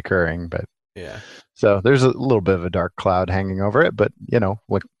would be occurring, but yeah. So there's a little bit of a dark cloud hanging over it, but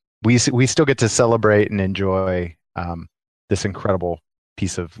like. We still get to celebrate and enjoy this incredible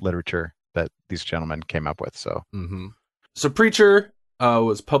piece of literature that these gentlemen came up with. So, So Preacher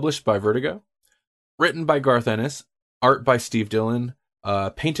was published by Vertigo, written by Garth Ennis, art by Steve Dillon,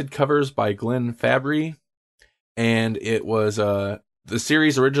 painted covers by Glenn Fabry, and it was the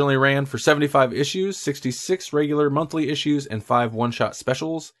series originally ran for 75 issues, 66 regular monthly issues, and 5 one-shot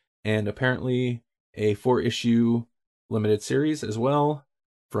specials, and apparently a 4-issue limited series as well.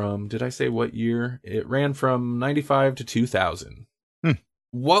 From, did I say what year? It ran from 95 to 2000.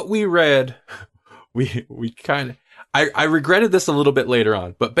 What we read, we kind of, I regretted this a little bit later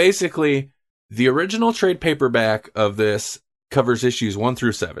on, but basically the original trade paperback of this covers issues 1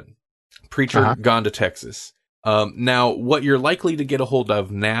 through 7. Preacher Gone to Texas. Now, what you're likely to get a hold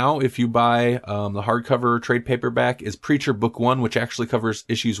of now, if you buy the hardcover trade paperback, is Preacher Book 1, which actually covers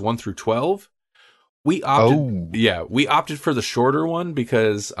issues 1 through 12. We opted for the shorter one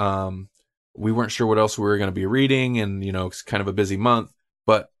because we weren't sure what else we were going to be reading, and it's kind of a busy month.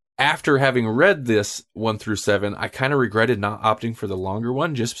 But after having read this 1 through 7, I kind of regretted not opting for the longer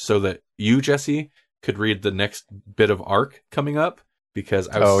one, just so that you, Jesse, could read the next bit of arc coming up, because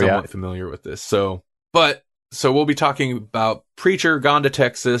I was somewhat familiar with this. So we'll be talking about Preacher Gone to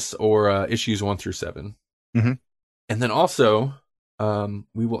Texas, or issues 1 through 7. And then also,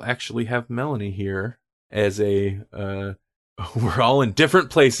 we will actually have Melanie here as we're all in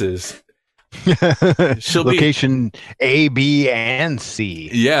different places. She'll Location A, B, and C.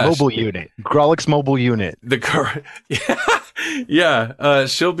 Yeah. Mobile unit. Grawlix mobile unit. Yeah.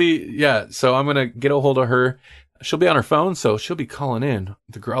 She'll be, so I'm going to get a hold of her. She'll be on her phone, so she'll be calling in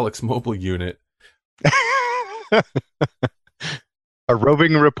the Grawlix mobile unit. A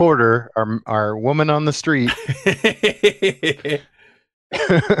roving reporter, our woman on the street.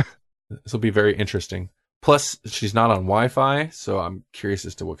 This will be very interesting. Plus, she's not on Wi-Fi, so I'm curious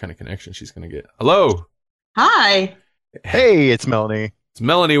as to what kind of connection she's going to get. Hello. Hi. Hey, it's Melanie. It's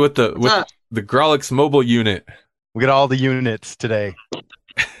Melanie with the Grawlix mobile unit. We got all the units today.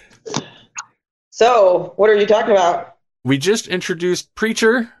 So, what are you talking about? We just introduced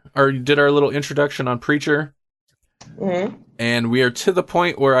Preacher, or did our little introduction on Preacher. And we are to the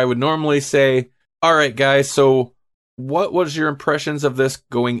point where I would normally say, all right, guys, so what was your impressions of this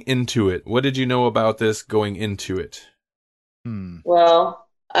going into it? What did you know about this going into it? Well,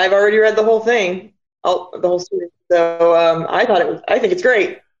 I've already read the whole thing, the whole series. So I think it's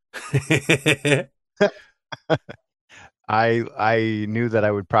great. I knew that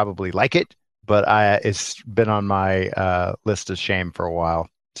I would probably like it, but it's been on my list of shame for a while.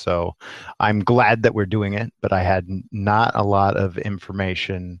 So I'm glad that we're doing it, but I had not a lot of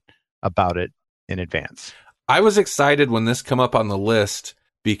information about it in advance. I was excited when this come up on the list,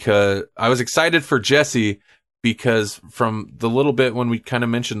 because I was excited for Jesse, because from the little bit when we kind of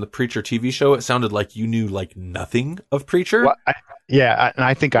mentioned the Preacher TV show, it sounded like you knew like nothing of Preacher. Well, and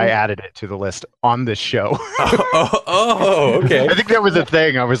I think I added it to the list on this show. Okay. I think that was the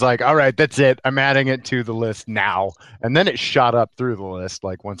thing. I was like, all right, that's it. I'm adding it to the list now. And then it shot up through the list,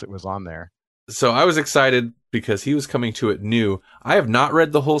 like once it was on there. So I was excited because he was coming to it new. I have not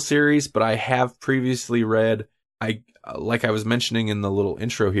read the whole series, but I have previously read, like I was mentioning in the little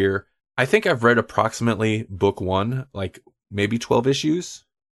intro here, I think I've read approximately book 1, like maybe 12 issues.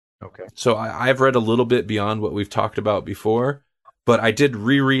 Okay. So I've read a little bit beyond what we've talked about before, but I did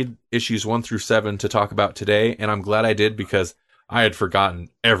reread issues 1 through 7 to talk about today, and I'm glad I did because I had forgotten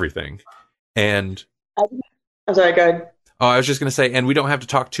everything. And I'm sorry, go ahead. Oh, I was just going to say, and we don't have to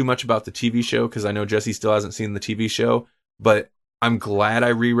talk too much about the TV show because I know Jesse still hasn't seen the TV show, but I'm glad I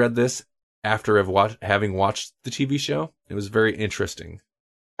reread this after having watched the TV show. It was very interesting.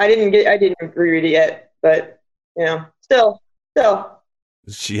 I didn't reread it yet, but still.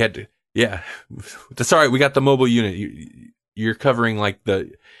 She had to, yeah. That's all right. We got the mobile unit. You're covering like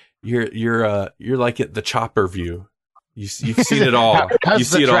you're like at the chopper view. You've seen it all. How's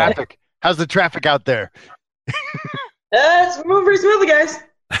the traffic? How's the traffic out there? It's moving pretty smoothly, guys.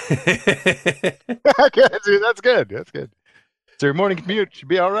 That's good. That's good. So your morning commute should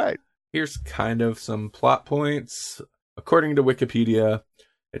be all right. Here's kind of some plot points. According to Wikipedia,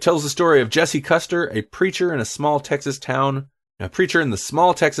 it tells the story of Jesse Custer, a preacher in the small Texas town of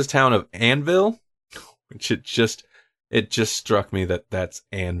Annville, which it just struck me that that's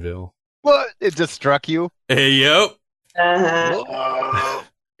Annville. What? It just struck you? Hey, yep. Uh-huh.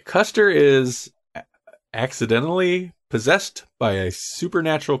 Custer is accidentally possessed by a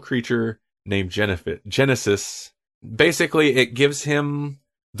supernatural creature named Genesis. Basically, it gives him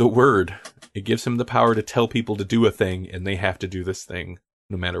the word. It gives him the power to tell people to do a thing, and they have to do this thing,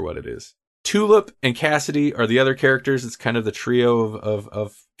 no matter what it is. Tulip and Cassidy are the other characters. It's kind of the trio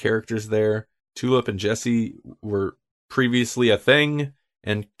of characters there. Tulip and Jesse were previously a thing,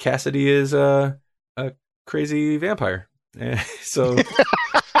 and Cassidy is a crazy vampire. So,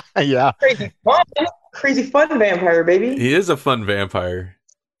 yeah. Crazy fun vampire, baby. He is a fun vampire.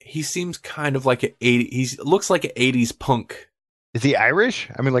 He seems kind of like he looks like an 80s punk. Is he Irish?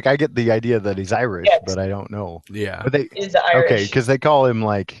 I mean, like, I get the idea that he's Irish, yes. But I don't know. Yeah. But he's Irish. Okay, because they call him,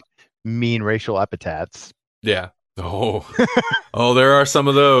 like, mean racial epithets. Yeah. Oh, there are some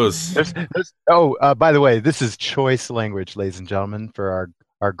of those. By the way, this is choice language, ladies and gentlemen, for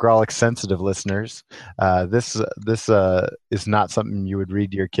our Grolic sensitive listeners. This is not something you would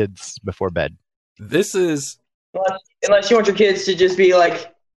read to your kids before bed. This is unless you want your kids to just be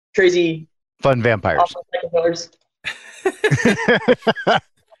like crazy fun vampires.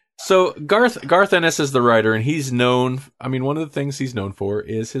 So Garth Ennis is the writer, and he's known. I mean, one of the things he's known for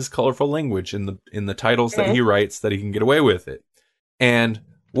is his colorful language in the titles that he writes, that he can get away with it. And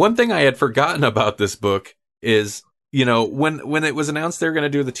one thing I had forgotten about this book is, when it was announced they were going to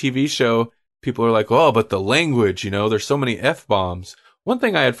do the TV show, people were like, "Oh, but the language, there's so many F-bombs." One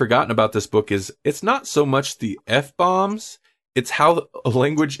thing I had forgotten about this book is it's not so much the F-bombs, it's how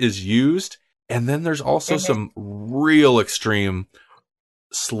language is used. And then there's also some real extreme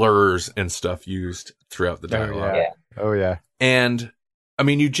slurs and stuff used throughout the dialogue. Oh, yeah. And, I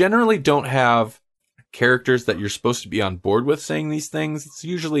mean, you generally don't have characters that you're supposed to be on board with saying these things. It's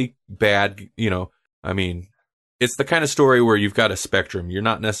usually bad, I mean, it's the kind of story where you've got a spectrum. It's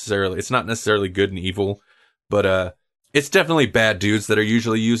not necessarily good and evil, but it's definitely bad dudes that are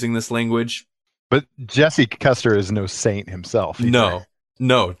usually using this language. But Jesse Custer is no saint himself either.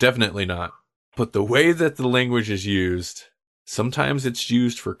 No, definitely not. But the way that the language is used, sometimes it's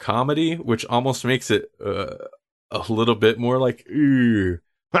used for comedy, which almost makes it a little bit more like, ooh.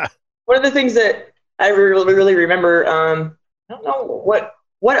 One of the things that I really remember, I don't know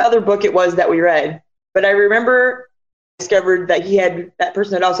what other book it was that we read, but I remember discovered that that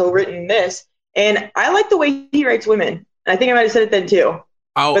person had also written this, and I like the way he writes women. I think I might have said it then too.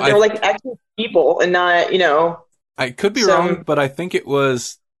 Oh, but they're like actual people and not, I could be wrong, but I think it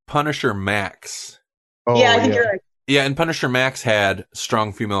was Punisher Max. Oh, yeah, I think you're right. Yeah, and Punisher Max had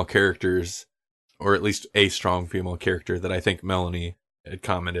strong female characters, or at least a strong female character that I think Melanie had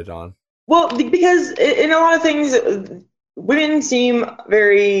commented on. Well, because in a lot of things, women seem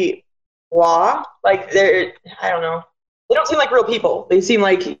very blah. Like I don't know. They don't seem like real people. They seem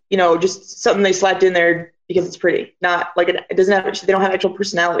like, just something they slapped in there because it's pretty. Not like it doesn't have. They don't have actual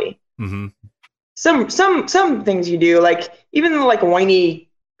personality. Mm-hmm. Some things you do, like even like whiny,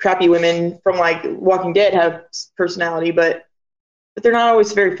 crappy women from like Walking Dead have personality, but they're not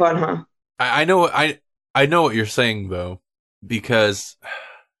always very fun, huh? I know what you're saying though, because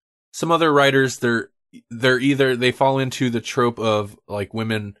some other writers they're either they fall into the trope of like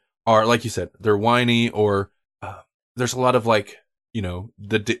women are, like you said, they're whiny, or there's a lot of like,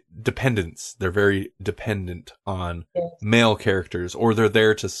 the dependence. They're very dependent on male characters, or they're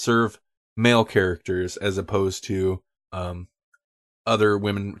there to serve male characters as opposed to other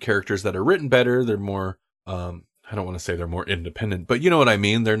women characters that are written better. They're more, I don't want to say they're more independent, but you know what I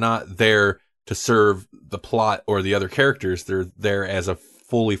mean? They're not there to serve the plot or the other characters. They're there as a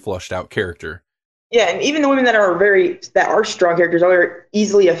fully flushed out character. Yeah, and even the women that are strong characters are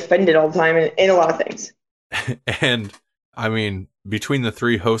easily offended all the time in a lot of things. And I mean, between the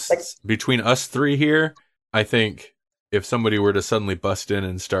three hosts, between us three here, I think if somebody were to suddenly bust in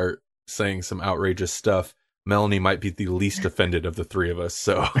and start saying some outrageous stuff, Melanie might be the least offended of the three of us.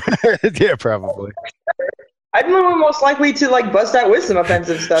 So yeah, probably. I'd be most likely to bust out with some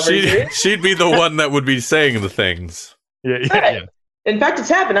offensive stuff. She'd be the one that would be saying the things. Yeah. In fact, it's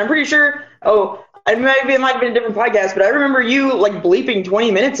happened. I'm pretty sure. Oh, it might have been a different podcast, but I remember you bleeping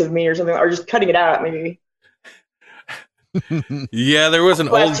 20 minutes of me or something, or just cutting it out maybe. Yeah, there was an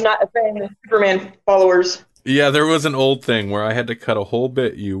old. Not offend Superman followers. Yeah, there was an old thing where I had to cut a whole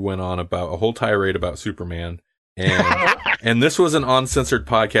bit you went on about a whole tirade about Superman, and this was an uncensored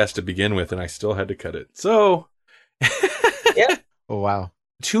podcast to begin with, and I still had to cut it. So, yeah. Oh wow.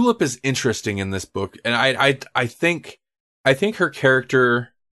 Tulip is interesting in this book, and I think her character,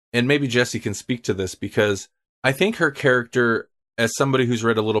 and maybe Jesse can speak to this, because I think her character, as somebody who's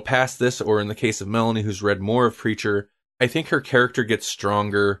read a little past this, or in the case of Melanie, who's read more of Preacher, I think her character gets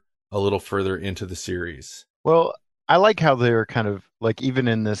stronger a little further into the series. Well, I like how they're kind of even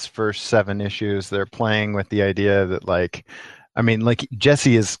in this first 7 issues, they're playing with the idea that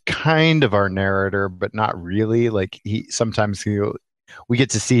Jesse is kind of our narrator, but not really. We get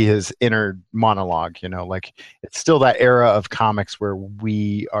to see his inner monologue, it's still that era of comics where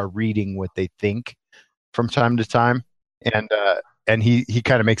we are reading what they think from time to time. And he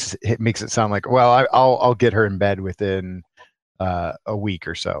kind of makes it sound like, well, I'll get her in bed within a week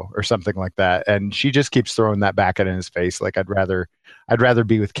or so, or something like that. And she just keeps throwing that back in his face. I'd rather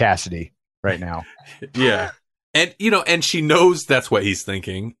be with Cassidy right now. Yeah. And, and she knows that's what he's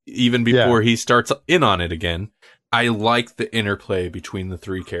thinking even before he starts in on it again. I like the interplay between the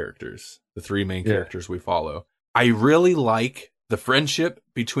three characters, the three main characters we follow. I really like the friendship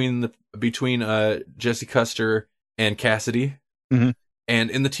between Jesse Custer and Cassidy. Mm-hmm.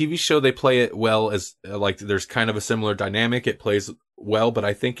 And in the TV show, they play it well, as there's kind of a similar dynamic. It plays well, but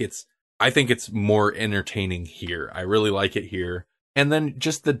I think it's more entertaining here. I really like it here. And then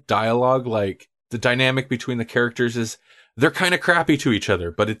just the dialogue, the dynamic between the characters is they're kind of crappy to each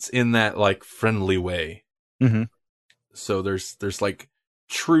other, but it's in that friendly way. Mm-hmm. So there's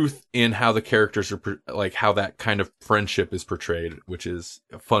truth in how the characters are how that kind of friendship is portrayed, which is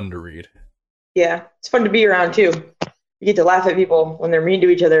fun to read. Yeah, it's fun to be around too. You get to laugh at people when they're mean to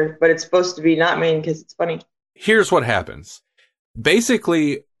each other, but it's supposed to be not mean because it's funny. Here's what happens.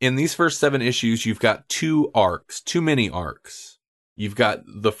 Basically, in these first 7 issues, you've got 2 mini arcs. You've got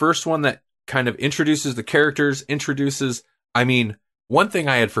the first one that kind of introduces the characters, one thing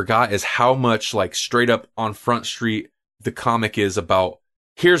I had forgot is how much straight up on Front Street the comic is about,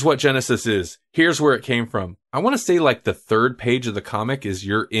 here's what Genesis is, here's where it came from. I want to say the 3rd page of the comic is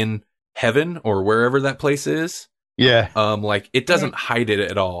you're in heaven or wherever that place is. Yeah. It doesn't hide it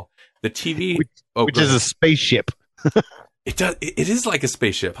at all. The TV, which is a spaceship. It does. It is like a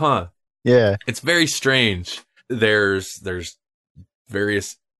spaceship, huh? Yeah. It's very strange. There's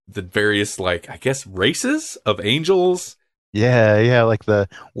various I guess races of angels. Yeah. The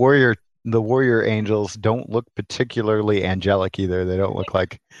warrior angels don't look particularly angelic either. They don't look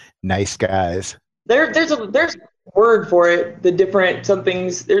like nice guys. There's a word for it. The different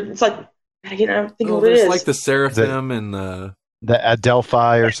somethings. It's I can't think of what it is. Like the seraphim and the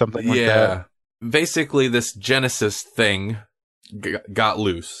Adelphi or something like that. Yeah. Basically, this Genesis thing got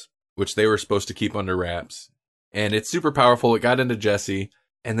loose, which they were supposed to keep under wraps. And it's super powerful. It got into Jesse.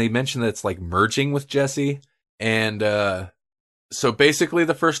 And they mentioned that it's merging with Jesse. And so basically,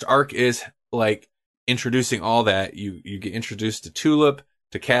 the first arc is introducing all that. You get introduced to Tulip,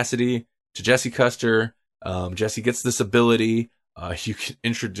 to Cassidy, to Jesse Custer. Jesse gets this ability. You get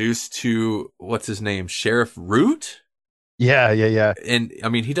introduced to, what's his name? Sheriff Root? Yeah. And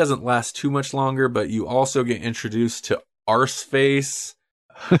he doesn't last too much longer, but you also get introduced to Arseface.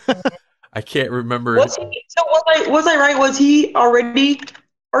 I can't remember. Was I right? Was he already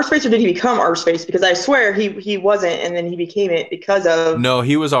Arseface, or did he become Arseface? Because I swear he wasn't, and then he became it because of. No,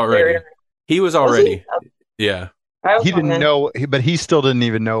 he was already. He was already. Yeah. He didn't know, but he still didn't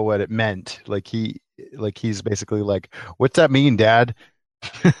even know what it meant. He's basically what's that mean, Dad?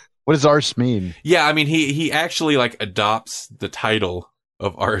 What does Arse mean? Yeah, he actually adopts the title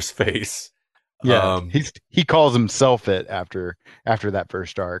of Arseface. Yeah, he calls himself it after that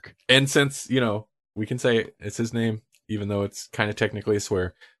first arc. And since we can say it's his name, even though it's kind of technically a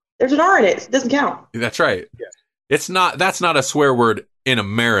swear. There's an R in it. It doesn't count. That's right. Yeah. It's not. That's not a swear word in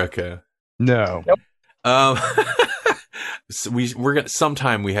America. No. Nope. So we're gonna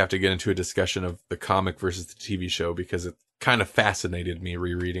sometime we have to get into a discussion of the comic versus the TV show, because kind of fascinated me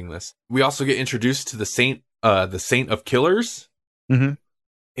rereading this. We also get introduced to the Saint of Killers. Mhm.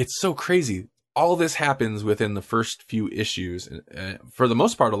 It's so crazy. All this happens within the first few issues. For the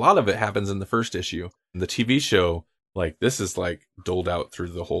most part, a lot of it happens in the first issue. The TV show, like, this is like doled out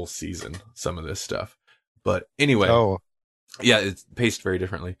through the whole season, some of this stuff. But anyway, yeah, it's paced very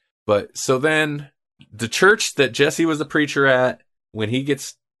differently. But so then the church that Jesse was the preacher at, when he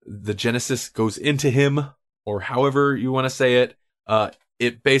gets the Genesis goes into him, or however you want to say it,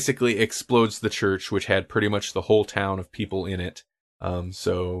 it basically explodes the church, which had pretty much the whole town of people in it.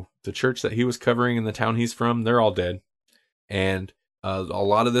 So the church that he was covering in the town he's from, they're all dead. And a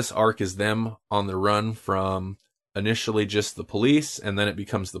lot of this arc is them on the run from initially just the police, and then it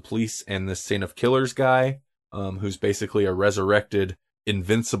becomes the police and this Saint of Killers guy, who's basically a resurrected,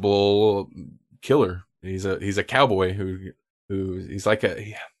 invincible killer. He's a cowboy who he's like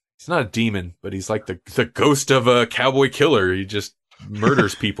he's not a demon, but he's like the ghost of a cowboy killer. He just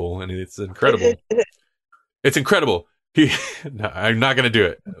murders people, and it's incredible. It's incredible. No, I'm not going to do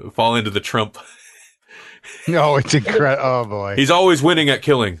it. Fall into the Trump. No, it's incredible. Oh boy. He's always winning at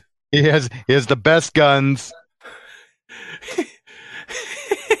killing. He has the best guns.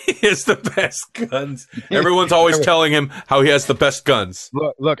 He has the best guns. Everyone's always telling him how he has the best guns.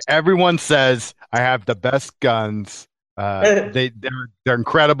 Look, everyone says I have the best guns. They're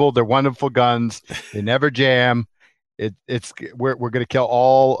incredible. They're wonderful guns. They never jam. We're going to kill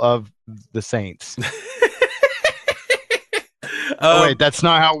all of the Saints. Wait, that's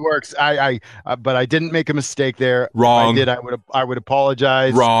not how it works. But I didn't make a mistake there. Wrong. If I did, I would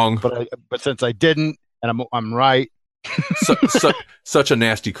apologize. Wrong. But since I didn't, and I'm right. Such a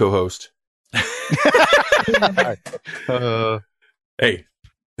nasty co-host. Hey,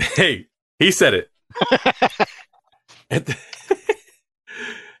 he said it.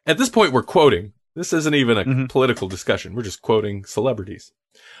 At this point, we're quoting. This isn't even a political discussion. We're just quoting celebrities.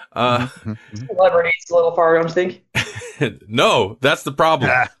 Celebrities a little far, don't you think? No, that's the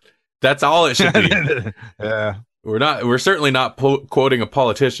problem. That's all it should be. Yeah. We're certainly not quoting a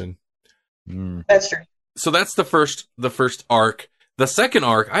politician. That's true. So that's the first arc. The second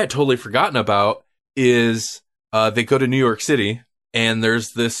arc I had totally forgotten about is they go to New York City, and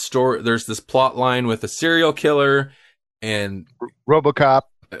there's this plot line with a serial killer and RoboCop.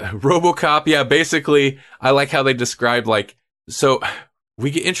 RoboCop, yeah, basically I like how they describe, like, so we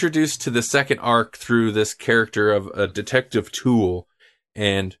get introduced to the second arc through this character of a Detective Toole,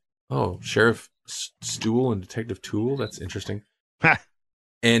 and Sheriff Stool and Detective Toole, that's interesting.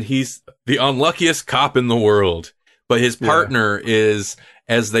 And he's the unluckiest cop in the world. But his partner is,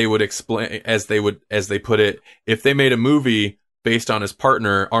 as they put it, if they made a movie based on his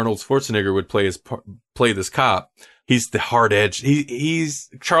partner, Arnold Schwarzenegger would play this cop. He's the hard edge. He's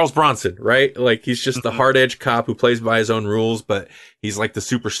Charles Bronson, right? Like, he's just the hard edge cop who plays by his own rules, but he's like the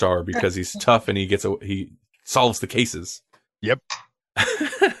superstar because he's tough and he solves the cases. Yep.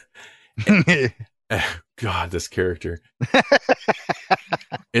 God, this character.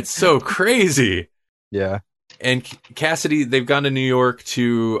 It's so crazy. Yeah. And Cassidy, they've gone to New York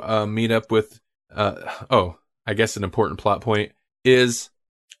to meet up with, I guess an important plot point is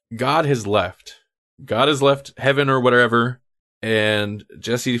God has left. God has left heaven or whatever, and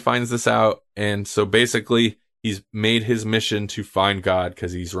Jesse finds this out, and so basically he's made his mission to find God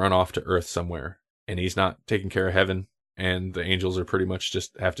because he's run off to Earth somewhere, and he's not taking care of heaven, and the angels are pretty much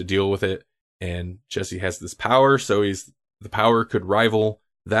just have to deal with it, and Jesse has this power, so the power could rival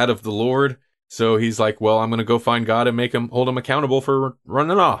that of the Lord, so he's like, well, I'm going to go find God and hold him accountable for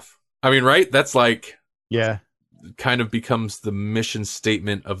running off. I mean, right? That's like... Yeah. Kind of becomes the mission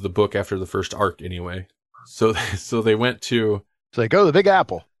statement of the book after the first arc anyway. So they went to... So they go to the Big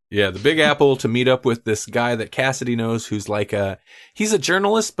Apple. Yeah, the Big Apple to meet up with this guy that Cassidy knows who's like he's a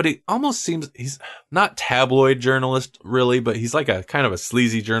journalist, but he almost seems... He's not tabloid journalist, really, but he's like a kind of a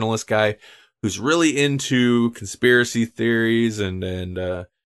sleazy journalist guy who's really into conspiracy theories and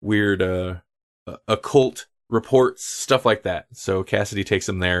weird occult reports, stuff like that. So Cassidy takes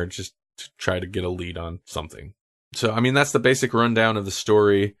him there just to try to get a lead on something. So, I mean, that's the basic rundown of the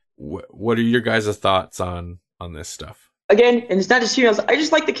story. What are your guys' thoughts on this stuff? Again, and it's not just females. I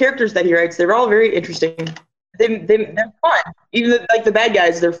just like the characters that he writes. They're all very interesting. They're fun. Even like the bad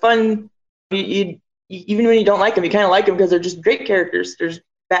guys, they're fun. Even when you don't like them, you kind of like them because they're just great characters. They're just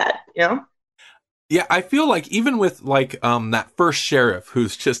bad, you know? Yeah, I feel like even with like that first sheriff,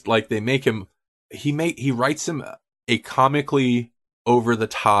 who's just like they make him, he writes him a comically over the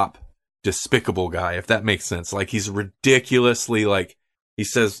top, despicable guy, if that makes sense. Like, he's ridiculously, like, he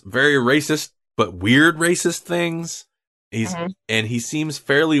says very racist but weird racist things. And he seems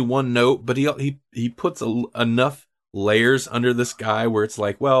fairly one note, but he puts enough layers under this guy where it's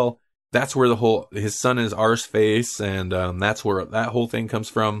like, well, that's where his son is Arseface, and that's where that whole thing comes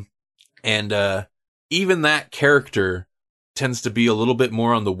from. And even that character tends to be a little bit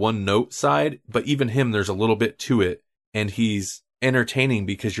more on the one note side, but even him, there's a little bit to it, and he's entertaining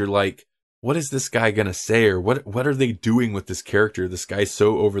because you're like, what is this guy gonna say, or what are they doing with this character? This guy's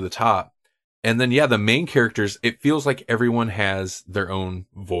so over the top. And then, yeah, the main characters, it feels like everyone has their own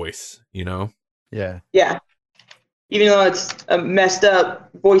voice, you know? Yeah. Yeah. Even though it's a messed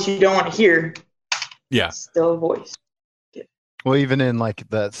up voice you don't want to hear. Yeah. It's still a voice. Well, even in like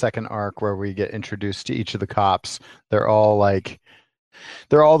the second arc where we get introduced to each of the cops, they're all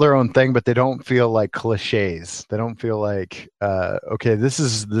their own thing, but they don't feel like cliches. They don't feel like, okay, this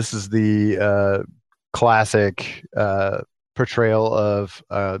is the classic portrayal of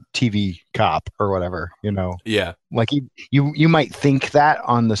a TV cop or whatever, you know? Yeah. Like you might think that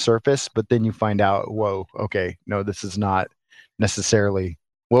on the surface, but then you find out, whoa, okay, no, this is not necessarily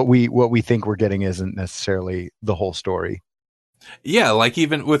what we think we're getting. Isn't necessarily the whole story. Yeah, like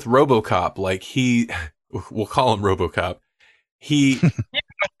even with RoboCop, like we'll call him RoboCop. He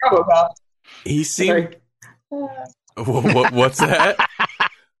seemed. What's that?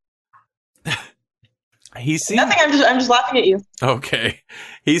 He seems nothing. I'm just laughing at you. Okay.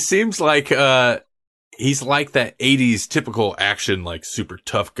 He seems like he's like that 80s typical action, like super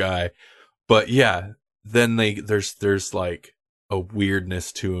tough guy. But yeah, then there's like a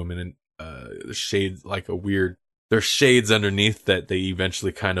weirdness to him, and shades like there's shades underneath that they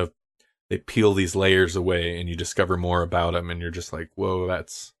eventually kind of they peel these layers away, and you discover more about him, and you're just like, whoa,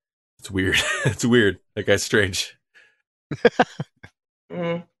 it's weird. It's weird. That guy's strange.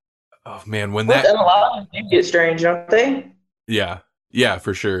 Mm-hmm. Oh man, when And that a lot of them get strange, don't they? yeah,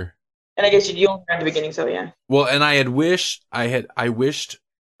 for sure. And I guess you only heard the beginning, so yeah. Well, and I wished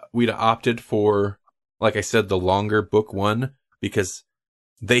we'd have opted for, like I said, the longer book one, because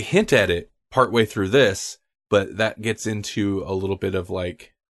they hint at it partway through this, but that gets into a little bit of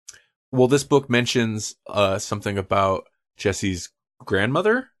like, well, this book mentions something about Jesse's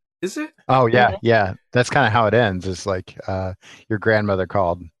grandmother, is it? Oh yeah, yeah. That's kind of how it ends. It's like your grandmother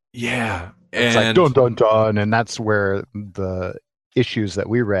called. Yeah, It's like dun dun dun, and that's where the issues that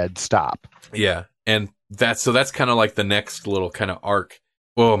we read stop. Yeah, and that's kind of like the next little kind of arc.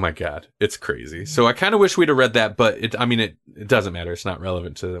 Oh my god, it's crazy. So I kind of wish we'd have read that, but it doesn't matter. It's not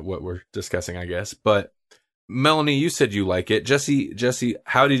relevant to what we're discussing, I guess. But Melanie, you said you like it. Jesse,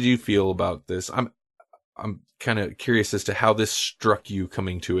 how did you feel about this? I'm kind of curious as to how this struck you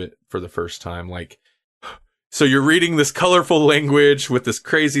coming to it for the first time. Like, so you're reading this colorful language with this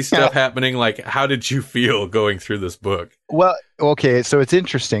crazy stuff happening. Like, how did you feel going through this book? Well, okay, so it's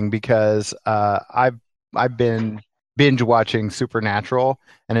interesting because I've been binge watching Supernatural,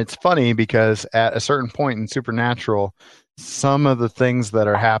 and it's funny because at a certain point in Supernatural, some of the things that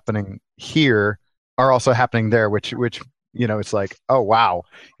are happening here are also happening there, which you know, it's like, oh wow.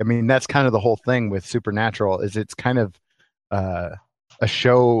 I mean, that's kind of the whole thing with Supernatural, is it's kind of a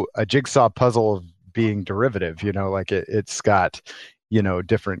jigsaw puzzle of being derivative, you know, like it's got, you know,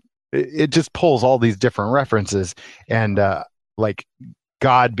 different, it just pulls all these different references, and like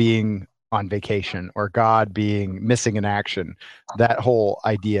God being on vacation or God being missing in action. That whole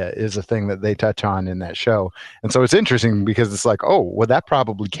idea is a thing that they touch on in that show. And so it's interesting because it's like, oh, well, that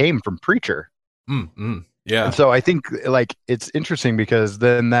probably came from Preacher. Yeah. And so I think like it's interesting because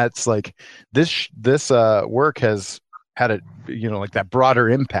then that's like this work has had a, you know, like that broader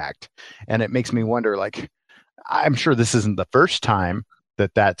impact, and it makes me wonder, like, I'm sure this isn't the first time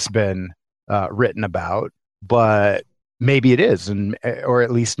that that's been written about, but maybe it is, or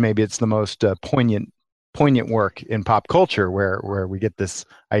at least maybe it's the most poignant work in pop culture where we get this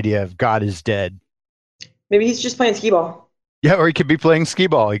idea of God is dead. Maybe he's just playing skee-ball. Yeah, or he could be playing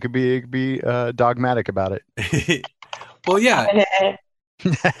skee-ball. He could be dogmatic about it. Well, yeah.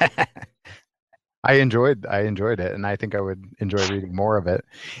 I enjoyed it, and I think I would enjoy reading more of it.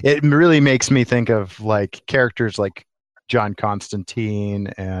 It really makes me think of like characters like John Constantine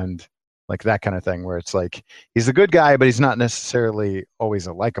and like that kind of thing, where it's like he's a good guy, but he's not necessarily always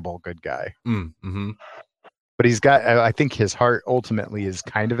a likable good guy. Mm-hmm. But he's got, I think his heart ultimately is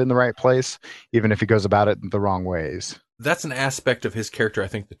kind of in the right place, even if he goes about it the wrong ways. That's an aspect of his character I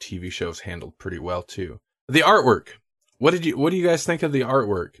think the TV show's handled pretty well too. The artwork. What do you guys think of the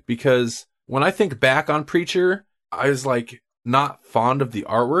artwork? Because when I think back on Preacher, I was like not fond of the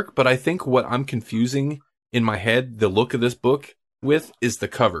artwork, but I think what I'm confusing in my head the look of this book with is the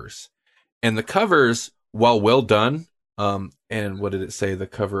covers. And the covers, while well done, and what did it say? The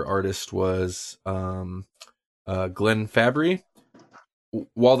cover artist was Glenn Fabry.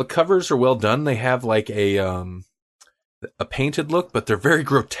 While the covers are well done, they have like a a painted look, but they're very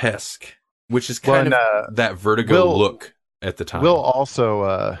grotesque, which is kind of that Vertigo look at the time.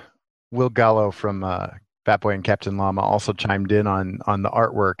 Will Gallo from Batboy and Captain Llama also chimed in on the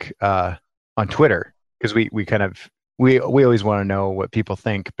artwork on Twitter, because we always want to know what people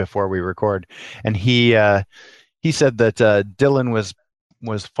think before we record, and he said that Dylan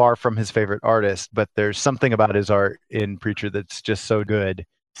was far from his favorite artist, but there's something about his art in Preacher that's just so good.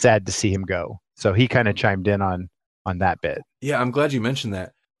 Sad to see him go. So he kind of chimed in on that bit. Yeah, I'm glad you mentioned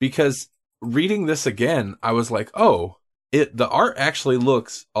that, because reading this again, I was like, oh, the art actually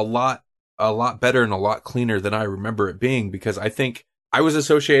looks a lot better and a lot cleaner than I remember it being, because I think I was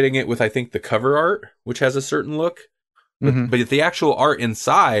associating it with, the cover art, which has a certain look, but the actual art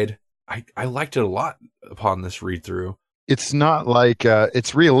inside, I liked it a lot upon this read through. It's not like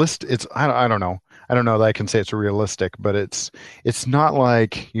it's realistic. I don't know. I don't know that I can say it's realistic, but it's not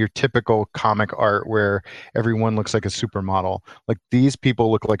like your typical comic art where everyone looks like a supermodel. Like, these people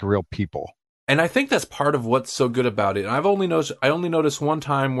look like real people. And I think that's part of what's so good about it. And I only noticed one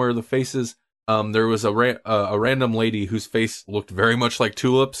time where the faces, there was a random lady whose face looked very much like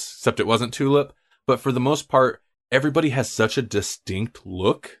Tulip's, except it wasn't Tulip. But for the most part, everybody has such a distinct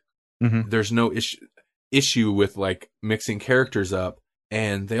look. Mm-hmm. There's no issue with like mixing characters up.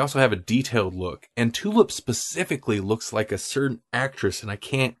 And they also have a detailed look. And Tulip specifically looks like a certain actress, and I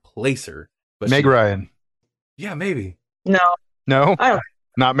can't place her. But Meg Ryan. Yeah, maybe. No. I don't.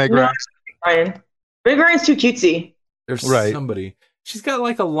 Not Meg Ryan. Meg Ryan's too cutesy. There's somebody. She's got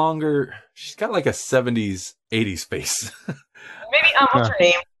like a 70s, 80s face. Maybe, what's her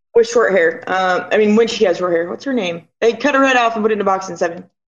name? With short hair. When she has short hair. What's her name? They cut her head off and put it in a box in 7.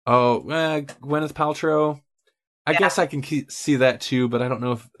 Oh, Gwyneth Paltrow. I guess I can see that too, but I don't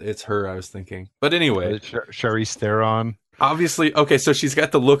know if it's her I was thinking. But anyway. Charlize Theron. Obviously, okay, so she's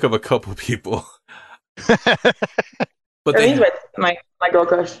got the look of a couple people. But my girl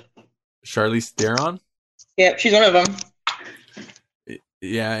crush. Charlize Theron? Yeah, she's one of them.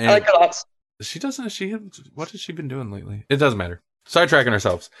 Yeah, and I like her lots. What has she been doing lately? It doesn't matter. Sidetracking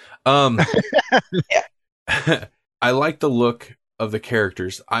ourselves. Yeah. I like the look of the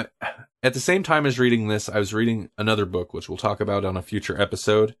characters. At the same time as reading this, I was reading another book, which we'll talk about on a future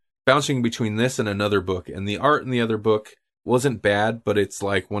episode, bouncing between this and another book. And the art in the other book wasn't bad, but it's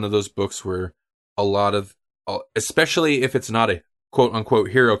like one of those books where a lot of, especially if it's not a quote unquote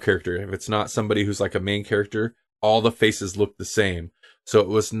hero character, if it's not somebody who's like a main character, all the faces look the same. So it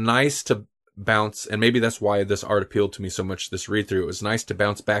was nice to bounce, and maybe that's why this art appealed to me so much this read through. It was nice to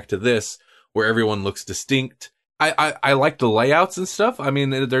bounce back to this where everyone looks distinct. I like the layouts and stuff. I mean,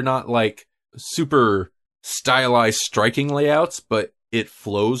 they're not like super stylized, striking layouts, but it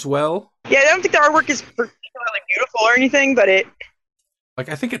flows well. Yeah, I don't think the artwork is particularly beautiful or anything, but I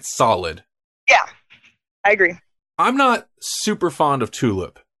think it's solid. Yeah, I agree. I'm not super fond of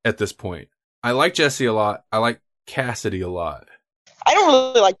Tulip at this point. I like Jessie a lot. I like Cassidy a lot. I don't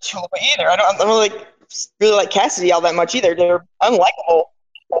really like Tulip either. I don't really like Cassidy all that much either. They're unlikable,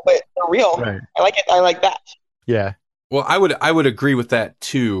 but they're real. Right. I like it. I like that. Yeah. Well, I would agree with that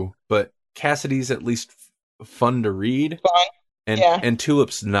too, but Cassidy's at least fun to read. Fine. And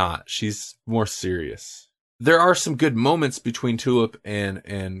Tulip's not. She's more serious. There are some good moments between Tulip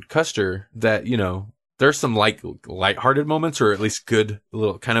and Custer that, there's some like lighthearted moments, or at least good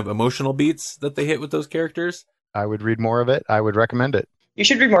little kind of emotional beats that they hit with those characters. I would read more of it. I would recommend it. You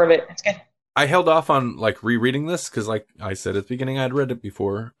should read more of it. It's good. I held off on like rereading this because, like I said at the beginning, I'd read it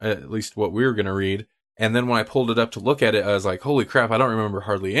before, at least what we were going to read. And then when I pulled it up to look at it, I was like, holy crap, I don't remember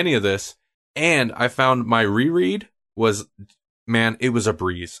hardly any of this. And I found my reread was, man, it was a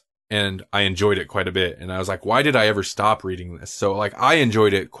breeze. And I enjoyed it quite a bit. And I was like, why did I ever stop reading this? So like, I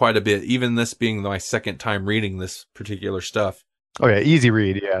enjoyed it quite a bit, even this being my second time reading this particular stuff. Oh yeah, easy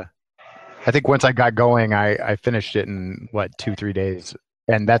read, yeah. I think once I got going, I finished it in 2-3 days.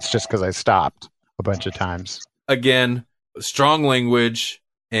 And that's just because I stopped a bunch of times. Again, strong language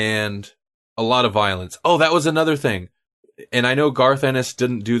and a lot of violence. Oh, that was another thing. And I know Garth Ennis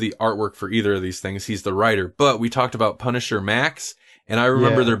didn't do the artwork for either of these things. He's the writer. But we talked about Punisher Max. And I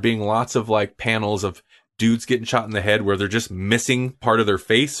remember there being lots of like panels of dudes getting shot in the head where they're just missing part of their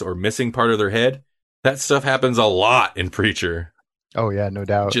face or missing part of their head. That stuff happens a lot in Preacher. Oh, yeah, no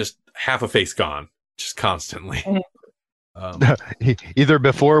doubt. Just half a face gone, just constantly. Either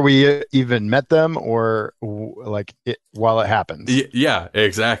before we even met them or while it happens. Yeah,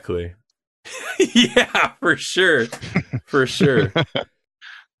 exactly. Yeah, for sure. For sure.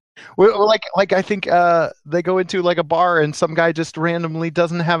 Well, like I think they go into like a bar and some guy just randomly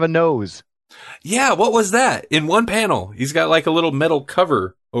doesn't have a nose. Yeah, what was that? In one panel, he's got like a little metal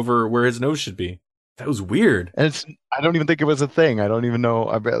cover over where his nose should be. That was weird. And I don't even think it was a thing. I don't even know.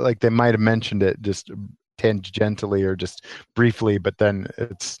 I bet, like, they might have mentioned it just tangentially or just briefly, but then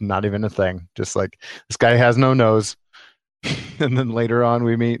it's not even a thing. Just like, this guy has no nose. And then later on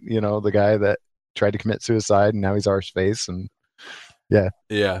we meet, the guy that tried to commit suicide and now he's Arseface, and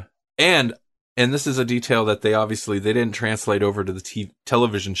Yeah. And this is a detail that they didn't translate over to the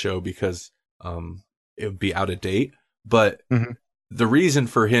television show because it would be out of date. But the reason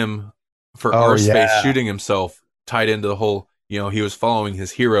for Arseface shooting himself tied into the whole, he was following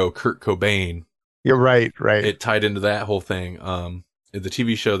his hero, Kurt Cobain. You're right. It tied into that whole thing. The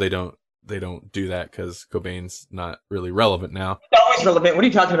TV show, they don't do that because Cobain's not really relevant now. It's always relevant. What are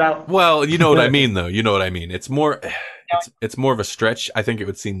you talking about? Well, you know what I mean, though. You know what I mean. It's more of a stretch. I think it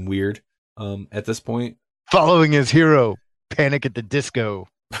would seem weird at this point. Following his hero, Panic at the Disco.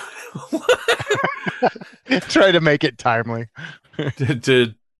 Try to make it timely.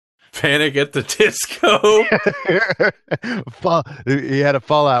 Did Panic at the Disco? He had a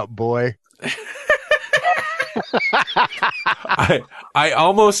Fallout Boy.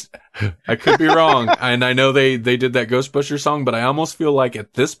 I could be wrong, and I know they did that Ghostbusters song, but I almost feel like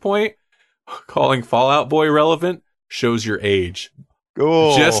at this point, calling Fallout Boy relevant shows your age.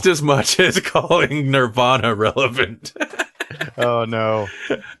 Cool. Just as much as calling Nirvana relevant. Oh no.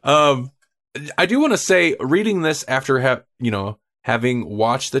 I do want to say, reading this after having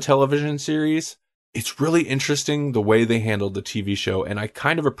watched the television series, it's really interesting the way they handled the TV show, and I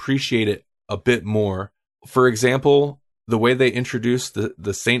kind of appreciate it a bit more. For example, the way they introduced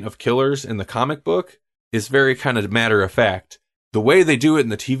the Saint of Killers in the comic book is very kind of matter of fact. The way they do it in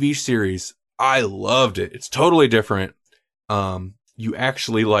the TV series, I loved it. It's totally different. You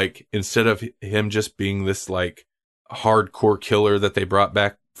actually, like, instead of him just being this like hardcore killer that they brought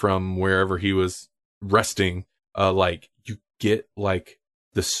back from wherever he was resting, like, you get like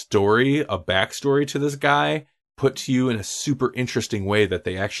the story, a backstory to this guy put to you in a super interesting way that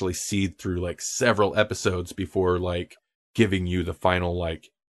they actually seed through like several episodes before like giving you the final, like,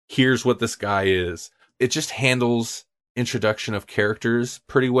 here's what this guy is. It just handles introduction of characters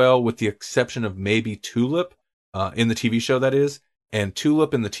pretty well, with the exception of maybe Tulip in the TV show, that is. And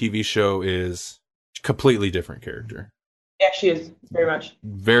Tulip in the TV show is a completely different character. Yeah, she is.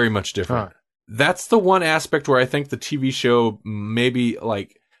 Very much different. Huh. That's the one aspect where I think the TV show, maybe,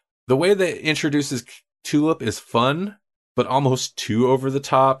 like, the way that it introduces Tulip is fun, but almost too over the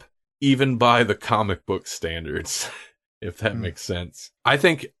top, even by the comic book standards, if that makes sense. I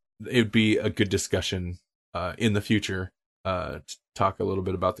think it'd be a good discussion in the future to talk a little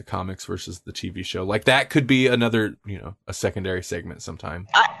bit about the comics versus the TV show. Like, that could be another, a secondary segment sometime.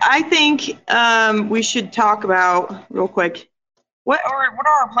 I think we should talk about, real quick, what are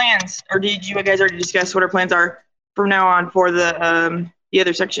our plans? Or did you guys already discuss what our plans are from now on for the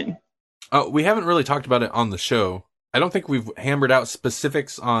other section? We haven't really talked about it on the show. I don't think we've hammered out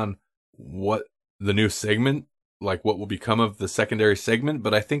specifics on what the new segment, like what will become of the secondary segment,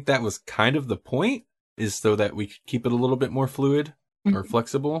 but I think that was kind of the point, is so that we could keep it a little bit more fluid or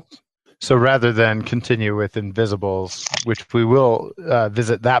flexible. So rather than continue with Invisibles, which we will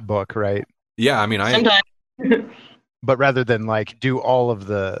visit that book, right? Yeah, I mean, sometimes. But rather than like do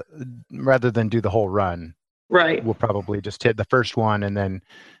the whole run, right? We'll probably just hit the first one and then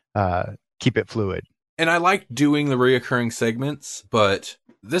keep it fluid. And I like doing the reoccurring segments, but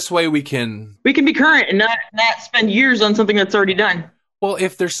this way we can be current and not spend years on something that's already done. Well,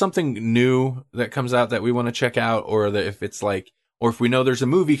 if there's something new that comes out that we want to check out, or that if it's like, or if we know there's a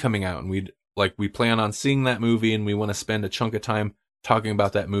movie coming out and we plan on seeing that movie and we want to spend a chunk of time talking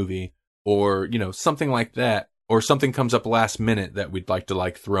about that movie, or, something like that, or something comes up last minute that we'd like to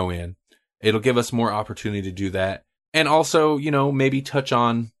like throw in, it'll give us more opportunity to do that. And also, maybe touch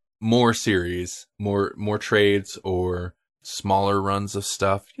on more series, more trades, or smaller runs of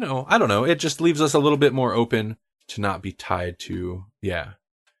stuff. I don't know. It just leaves us a little bit more open to not be tied to,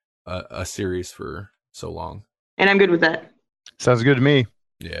 a series for so long. And I'm good with that. Sounds good to me.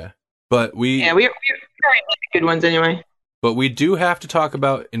 Yeah. But we already like good ones anyway. But we do have to talk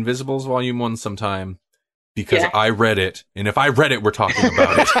about Invisibles Volume 1 sometime, because I read it, and if I read it, we're talking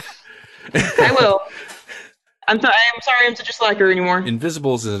about it. I will. I'm sorry I'm such a slacker anymore.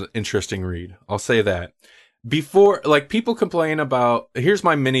 Invisibles is an interesting read. I'll say that. Before, like, people complain about,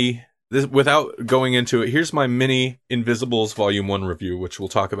 without going into it, here's my mini Invisibles Volume 1 review, which we'll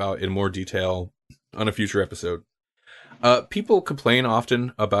talk about in more detail on a future episode. People complain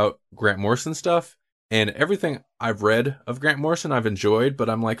often about Grant Morrison stuff, and everything I've read of Grant Morrison I've enjoyed, but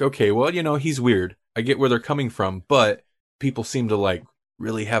I'm like, okay, well, he's weird. I get where they're coming from, but people seem to, like,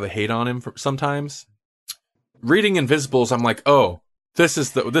 really have a hate on him sometimes. Reading Invisibles, I'm like, oh, This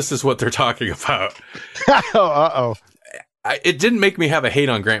is what they're talking about. Uh-oh. It didn't make me have a hate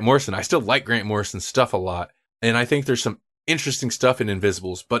on Grant Morrison. I still like Grant Morrison's stuff a lot. And I think there's some interesting stuff in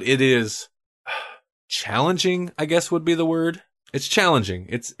Invisibles, but it is challenging, I guess would be the word. It's challenging.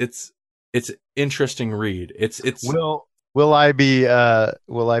 It's interesting read. It's Will I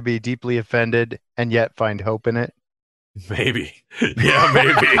be deeply offended and yet find hope in it? Maybe. Yeah,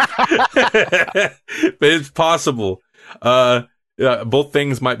 maybe. It's possible. Yeah, both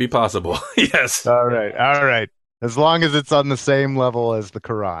things might be possible. Yes. All right. As long as it's on the same level as the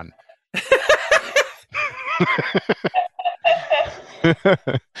Quran.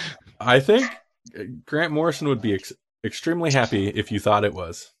 I think Grant Morrison would be extremely happy if you thought it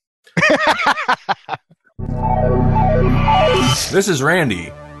was. This is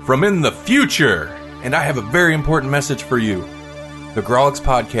Randy from In the Future, and I have a very important message for you. The Grawlix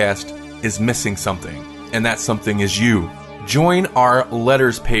podcast is missing something, and that something is you. Join our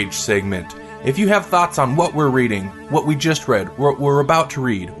letters page segment. If you have thoughts on what we're reading, what we just read, what we're about to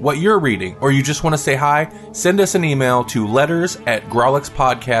read, what you're reading, or you just want to say hi, send us an email to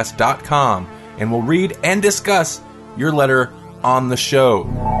letters@grawlixpodcast.com, and we'll read and discuss your letter on the show.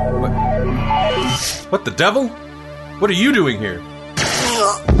 What the devil? What are you doing here?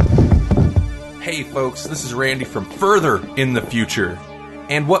 Hey folks, this is Randy from Further in the Future.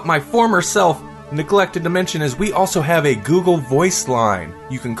 And what my former self neglected to mention is we also have a Google Voice line.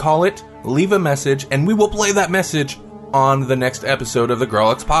 You can call it, leave a message, and we will play that message on the next episode of the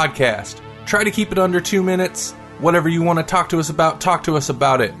Grawlix podcast. Try to keep it under 2 minutes. Whatever you want to talk to us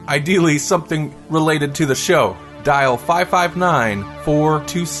about it. Ideally, something related to the show. Dial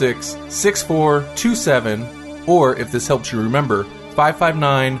 559-426-6427, or if this helps you remember,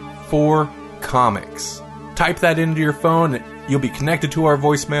 559-4-COMICS. Type that into your phone, you'll be connected to our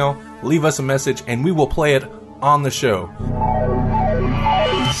voicemail, leave us a message, and we will play it on the show.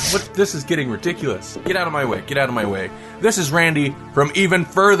 This is getting ridiculous. Get out of my way. Get out of my way. This is Randy from Even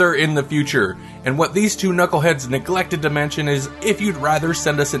Further in the Future. And what these two knuckleheads neglected to mention is if you'd rather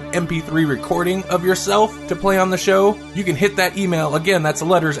send us an MP3 recording of yourself to play on the show, you can hit that email. Again, that's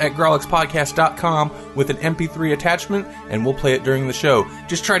letters@grawlixpodcast.com with an MP3 attachment, and we'll play it during the show.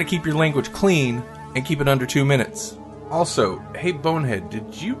 Just try to keep your language clean and keep it under 2 minutes. Also, hey Bonehead,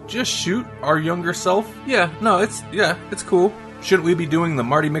 did you just shoot our younger self? Yeah, it's cool. Shouldn't we be doing the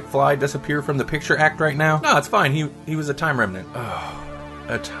Marty McFly disappear from the picture act right now? No, it's fine. He was a time remnant. Oh,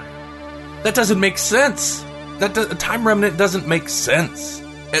 that doesn't make sense. A time remnant doesn't make sense.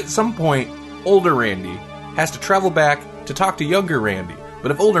 At some point, older Randy has to travel back to talk to younger Randy.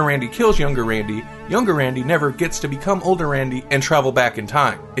 But if older Randy kills younger Randy never gets to become older Randy and travel back in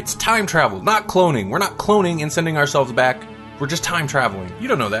time. It's time travel, not cloning. We're not cloning and sending ourselves back. We're just time traveling. You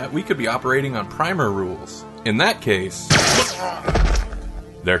don't know that. We could be operating on primer rules. In that case,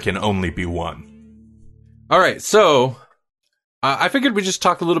 there can only be one. All right, so I figured we'd just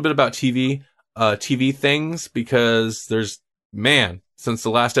talk a little bit about TV things, because since the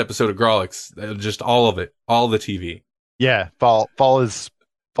last episode of Grawlix, just all of it, all the TV. Yeah, fall is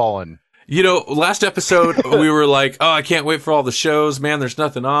fallen. You know, last episode we were like, oh, I can't wait for all the shows, man. There's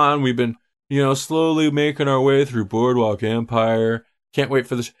nothing on. We've been, slowly making our way through Boardwalk Empire. Can't wait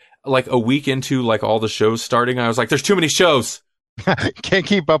for this. Like a week into like all the shows starting, I was like, there's too many shows. Can't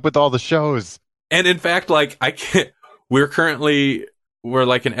keep up with all the shows. And in fact, like I can't. We're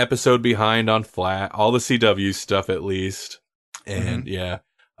like an episode behind on all the CW stuff at least. And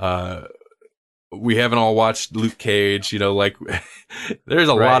we haven't all watched Luke Cage, like there's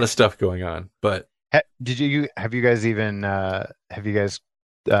a lot of stuff going on. But have you guys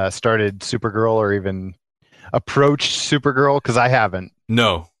started Supergirl or even approached Supergirl? Because I haven't.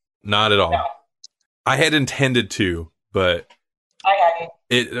 No, not at all. No. I had intended to, but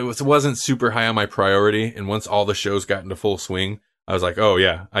it wasn't super high on my priority. And once all the shows got into full swing, I was like, oh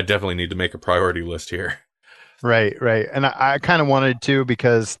yeah, I definitely need to make a priority list here. Right. And I kind of wanted to,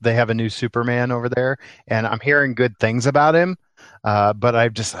 because they have a new Superman over there, and I'm hearing good things about him. But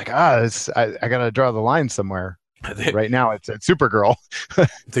I'm just like, I got to draw the line somewhere. Right now, it's at Supergirl.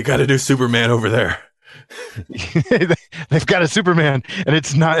 They got a new Superman over there. They've got a Superman, and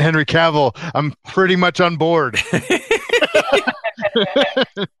it's not Henry Cavill. I'm pretty much on board.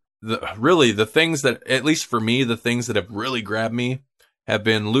 The things that, at least for me, the things that have really grabbed me have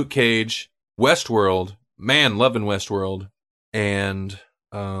been Luke Cage, Westworld. Man, loving Westworld. And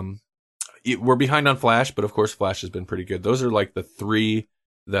we're behind on Flash, but of course Flash has been pretty good. Those are like the three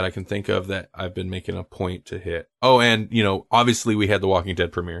that I can think of that I've been making a point to hit. Oh, and, obviously we had the Walking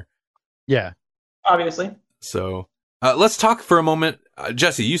Dead premiere. Yeah. Obviously. So let's talk for a moment.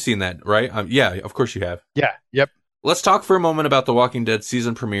 Jesse, you've seen that, right? Yeah, of course you have. Yeah. Yep. let's talk for a moment about the Walking Dead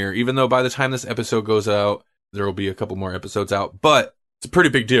season premiere, even though by the time this episode goes out, there will be a couple more episodes out, but it's a pretty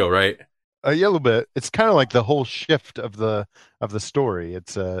big deal, right? Yeah, a little bit. It's kind of like the whole shift of the story.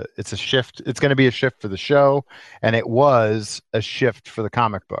 It's a shift. It's going to be a shift for the show, and it was a shift for the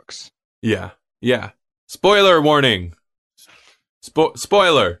comic books. Yeah. Spoiler warning.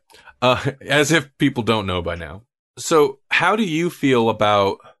 Spoiler. As if people don't know by now. So how do you feel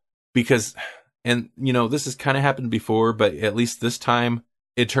about, because, and this has kind of happened before, but at least this time,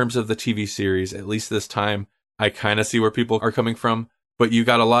 in terms of the TV series, at least this time, I kind of see where people are coming from, but you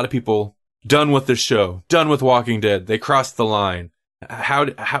got a lot of people done with the show, done with Walking Dead. They crossed the line.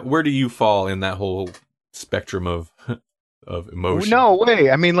 Where do you fall in that whole spectrum of emotion? No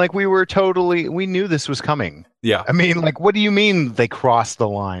way. I mean, like we knew this was coming. Yeah. I mean, like, what do you mean they crossed the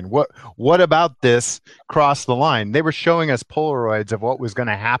line? What about this crossed the line? They were showing us Polaroids of what was going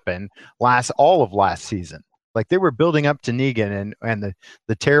to happen all of last season. Like they were building up to Negan and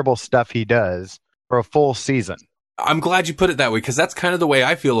the terrible stuff he does for a full season. I'm glad you put it that way, because that's kind of the way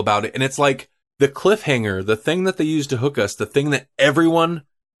I feel about it. And it's like the cliffhanger, the thing that they used to hook us, the thing that everyone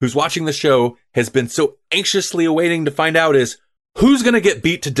who's watching the show has been so anxiously awaiting to find out is who's going to get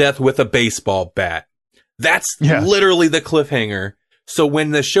beat to death with a baseball bat. That's literally the cliffhanger. So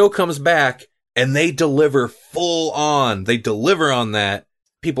when the show comes back and they deliver on that,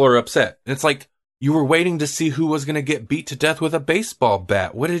 people are upset. And it's like, you were waiting to see who was going to get beat to death with a baseball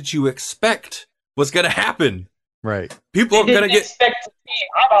bat. What did you expect was going to happen? Right. People are going to get... expect to see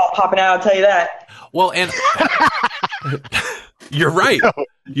eyeball popping out, I'll tell you that. Well, and... You're right. No,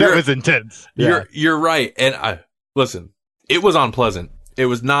 that was intense. You're right. And listen, it was unpleasant. It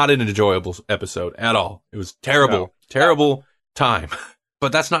was not an enjoyable episode at all. It was terrible time.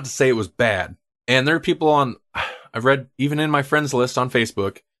 But that's not to say it was bad. And there are people I've read even in my friends list on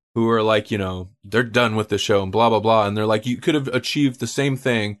Facebook who are like, they're done with the show and blah, blah, blah. And they're like, you could have achieved the same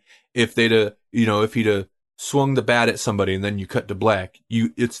thing if if he'd swung the bat at somebody and then you cut to black.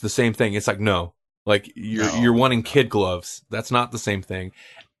 It's the same thing. It's like, no. Like you're wanting kid gloves. That's not the same thing.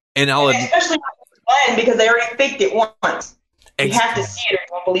 And especially not because they already faked it once. You have to see it or you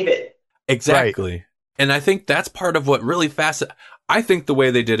won't believe it. Exactly. Right. And I think that's part of what really I think the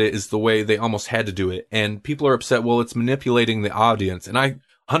way they did it is the way they almost had to do it. And people are upset. Well, it's manipulating the audience. And I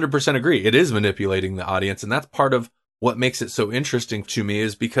 100% agree. It is manipulating the audience. And that's part of what makes it so interesting to me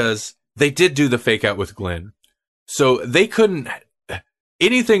is because they did do the fake out with Glenn. So they couldn't,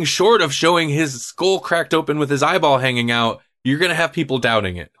 anything short of showing his skull cracked open with his eyeball hanging out, you're going to have people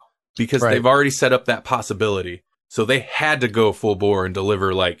doubting it because they've already set up that possibility. So they had to go full bore and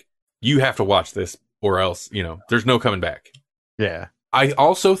deliver like, you have to watch this or else, there's no coming back. Yeah. I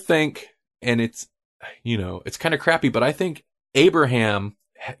also think, and it's kind of crappy, but I think Abraham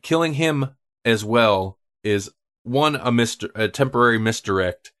killing him as well is a temporary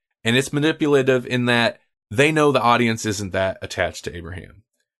misdirect. And it's manipulative in that they know the audience isn't that attached to Abraham.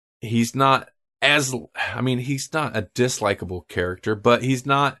 He's not he's not a dislikable character, but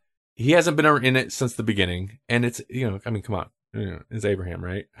he hasn't been in it since the beginning. And it's, come on, it's Abraham,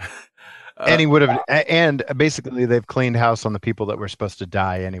 right? And he would have, and basically they've cleaned house on the people that were supposed to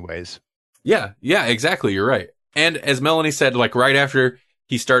die anyways. Yeah, exactly. You're right. And as Melanie said, like right after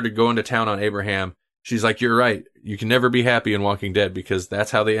he started going to town on Abraham, she's like, you're right. You can never be happy in Walking Dead because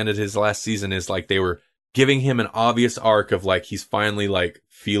that's how they ended his last season is like they were giving him an obvious arc of like, he's finally like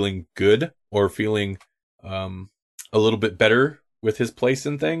feeling good or feeling, a little bit better with his place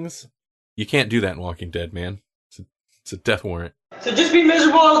in things. You can't do that in Walking Dead, man. It's a death warrant. So just be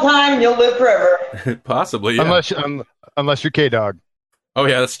miserable all the time and you'll live forever. Possibly, yeah. Unless you're K-Dog. Oh,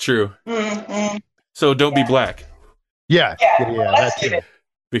 yeah, that's true. Mm-hmm. So don't be black. Yeah, that's too.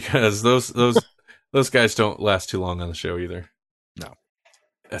 Because those guys don't last too long on the show either. No.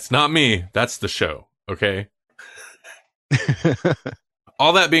 That's not me. That's the show, okay?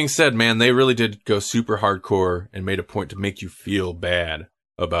 All that being said, man, they really did go super hardcore and made a point to make you feel bad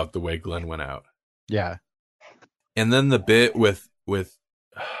about the way Glenn went out. Yeah. And then the bit with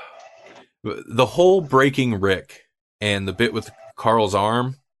the whole breaking Rick and the bit with Carl's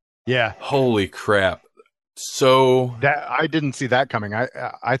arm. Yeah. Holy crap. So that I didn't see that coming.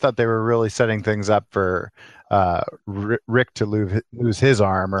 I thought they were really setting things up for Rick to lose his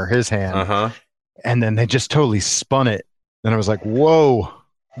arm or his hand. Uh-huh. And then they just totally spun it. And I was like, whoa.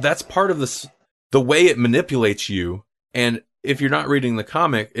 That's part of the way it manipulates you. And if you're not reading the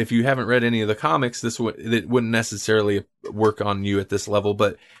comic, if you haven't read any of the comics, it wouldn't necessarily work on you at this level.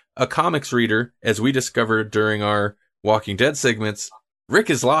 But a comics reader, as we discovered during our Walking Dead segments, Rick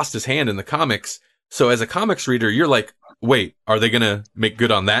has lost his hand in the comics. So as a comics reader, you're like, wait, are they going to make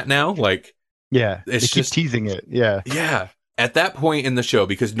good on that now? Like, Yeah. It's They keep just teasing it. Yeah. Yeah. At that point in the show,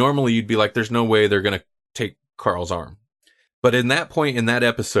 because normally you'd be like, there's no way they're going to take Carl's arm. But in that point in that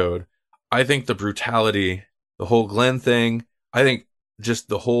episode, I think the brutality, the whole Glenn thing, I think just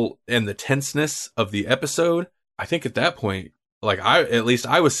the whole and the tenseness of the episode, I think at that point, like at least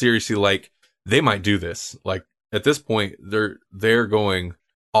I was seriously like, they might do this. Like at this point, they're going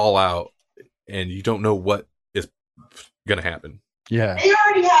all out and you don't know what is going to happen. Yeah. They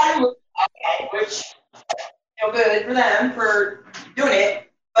already had him which, good for them for doing it.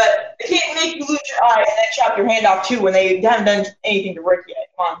 But they can't make you lose your eye and then chop your hand off too when they haven't done anything to Rick yet.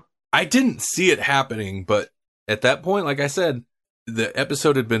 Come on. I didn't see it happening, but at that point, like I said, the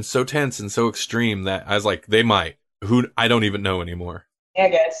episode had been so tense and so extreme that I was like, they might. I don't even know anymore. Yeah, I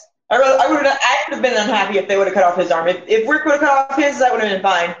guess. I would have been unhappy if they would have cut off his arm. If Rick would have cut off his, that would have been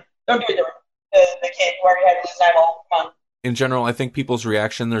fine. Don't do it to the kid who already had his eyeball. Come on. In general, I think people's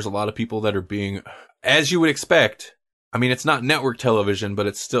reaction, there's a lot of people that are being, as you would expect, I mean, it's not network television, but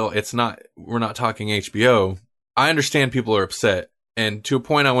we're not talking HBO. I understand people are upset. And to a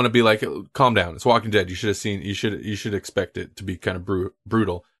point, I want to be like, calm down. It's Walking Dead. You should expect it to be kind of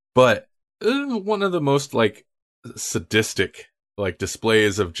brutal. But one of the most like sadistic like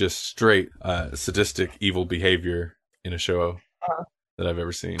displays of just straight sadistic evil behavior in a show that I've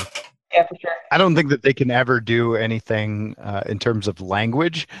ever seen. Yeah, for sure. I don't think that they can ever do anything in terms of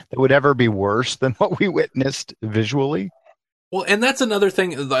language that would ever be worse than what we witnessed visually. Well, and that's another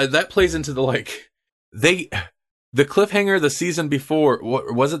thing that plays into the cliffhanger the season before.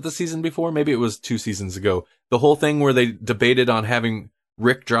 Was it the season before? Maybe it was 2 seasons ago. The whole thing where they debated on having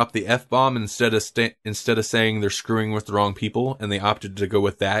Rick drop the F-bomb instead of saying they're screwing with the wrong people, and they opted to go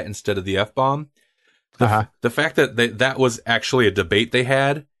with that instead of the F-bomb. The fact that that was actually a debate they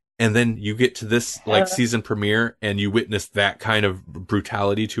had, and then you get to this like season premiere and you witness that kind of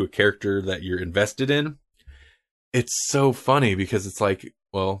brutality to a character that you're invested in. It's so funny because it's like,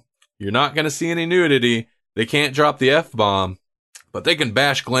 well, you're not going to see any nudity. They can't drop the F-bomb, but they can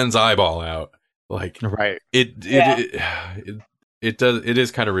bash Glenn's eyeball out. Like, right. It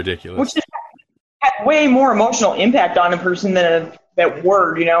is kind of ridiculous. Which had way more emotional impact on a person than that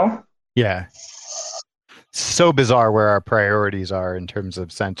word, you know? Yeah. So bizarre where our priorities are in terms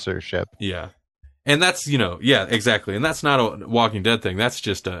of censorship. Yeah. And that's, yeah, exactly. And that's not a Walking Dead thing. That's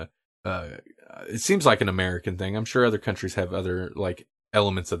just it seems like an American thing. I'm sure other countries have other like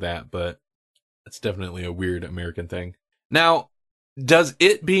elements of that, but it's definitely a weird American thing. Now, does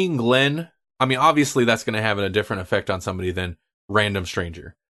it being Glenn, I mean, obviously that's going to have a different effect on somebody than random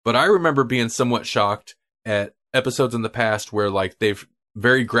stranger. But I remember being somewhat shocked at episodes in the past where like they've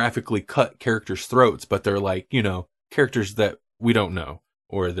very graphically cut characters' throats, but they're like, characters that we don't know,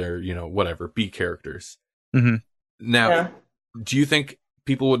 or they're, whatever, B characters. Mm-hmm. Now, do you think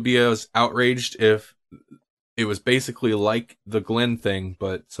people would be as outraged if it was basically like the Glenn thing,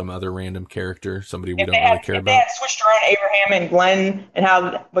 but some other random character, somebody we don't really care about? If they had switched around Abraham and Glenn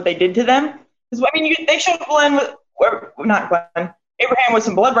and what they did to them, because I mean, they showed Glenn Abraham with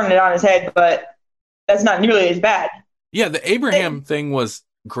some blood running down his head, but that's not nearly as bad. Yeah, the Abraham thing was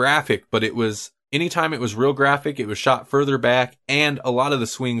graphic, but it was anytime it was real graphic, it was shot further back, and a lot of the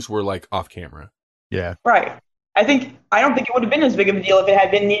swings were like off camera. Yeah, right. I don't think it would have been as big of a deal if it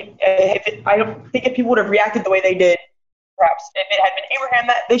had been. I don't think if people would have reacted the way they did. Perhaps if it had been Abraham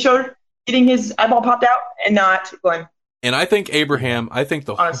that they showed getting his eyeball popped out, and not Glenn. And I think Abraham.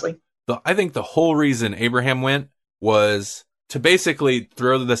 Honestly, I think the whole reason Abraham went was to basically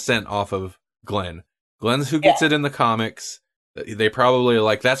throw the scent off of Glenn. Glenn's who gets it in the comics. They probably are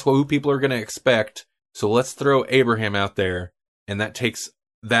like, that's who people are going to expect. So let's throw Abraham out there. And that takes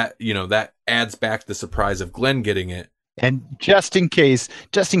that, that adds back the surprise of Glenn getting it. And just in case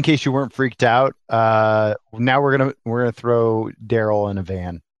you weren't freaked out, now we're gonna throw Daryl in a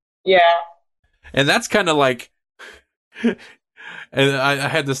van. Yeah. And that's kind of like, and I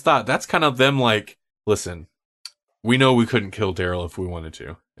had this thought, that's kind of them like, listen, we know we couldn't kill Daryl if we wanted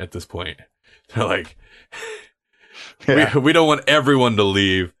to at this point. They're like, we don't want everyone to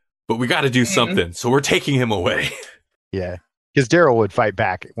leave, but we got to do something. So we're taking him away. Yeah. Because Daryl would fight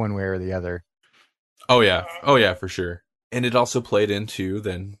back one way or the other. Oh, yeah, for sure. And it also played into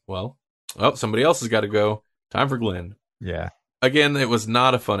then, somebody else has got to go. Time for Glenn. Yeah. Again, it was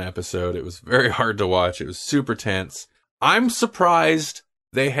not a fun episode. It was very hard to watch. It was super tense. I'm surprised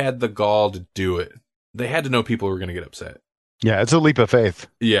they had the gall to do it. They had to know people were going to get upset. Yeah, it's a leap of faith.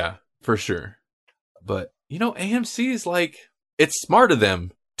 Yeah, for sure. But, AMC is like, it's smart of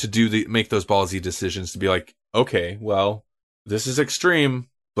them to make those ballsy decisions to be like, okay, well, this is extreme,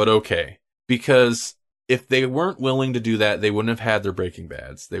 but okay. Because if they weren't willing to do that, they wouldn't have had their Breaking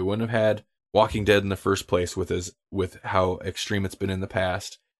Bads. They wouldn't have had Walking Dead in the first place with how extreme it's been in the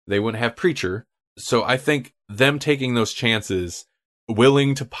past. They wouldn't have Preacher. So I think them taking those chances,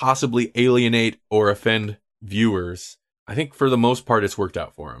 willing to possibly alienate or offend viewers, I think for the most part it's worked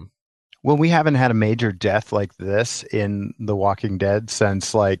out for them. Well, we haven't had a major death like this in The Walking Dead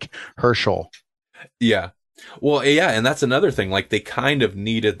since like Herschel. Yeah. Well, yeah, and that's another thing. Like, they kind of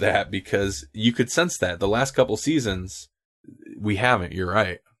needed that because you could sense that the last couple seasons we haven't. You're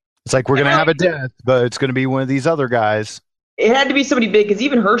right. It's like we're gonna have a death, but it's gonna be one of these other guys. It had to be somebody big because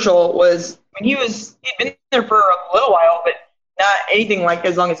even Herschel he'd been there for a little while, but not anything like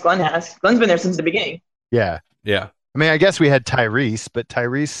as long as Glenn has. Glenn's been there since the beginning. Yeah. Yeah. I mean, I guess we had Tyrese, but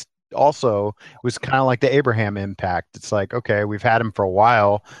Tyrese also was kind of like the Abraham impact. It's like, okay, we've had him for a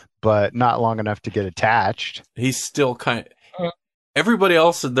while, but not long enough to get attached. He's still kind of, everybody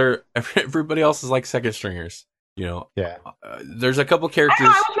else is like second stringers, you know? Yeah. There's a couple characters. I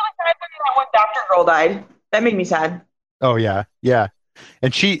was really sad when that one doctor girl died. That made me sad. Oh yeah. Yeah.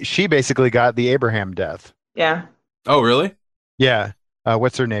 And she basically got the Abraham death. Yeah. Oh, really? Yeah.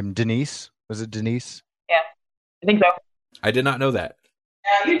 What's her name? Denise? Was it Denise? Yeah. I think so. I did not know that.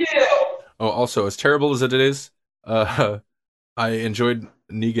 Yeah, you do. Oh, also, as terrible as it is, I enjoyed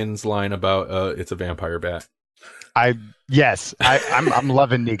Negan's line about it's a vampire bat. I'm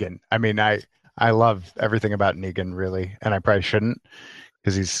loving Negan. I mean, I love everything about Negan, really, and I probably shouldn't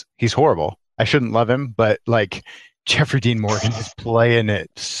because he's horrible. I shouldn't love him, but like Jeffrey Dean Morgan is playing it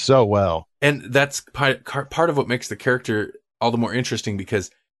so well, and that's part of what makes the character all the more interesting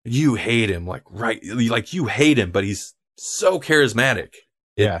because you hate him, you hate him, but he's so charismatic.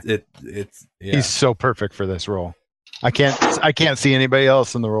 He's so perfect for this role. I can't see anybody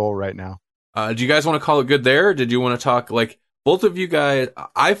else in the role right now. Do you guys want to call it good there? Or did you want to talk like both of you guys?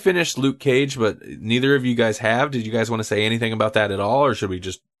 I finished Luke Cage, but neither of you guys have. Did you guys want to say anything about that at all, or should we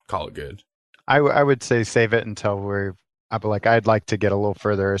just call it good? I would say save it until I'd like to get a little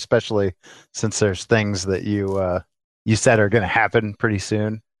further, especially since there's things that you said are going to happen pretty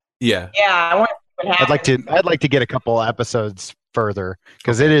soon. Yeah. Yeah, I want to see what happens. I'd like to get a couple episodes further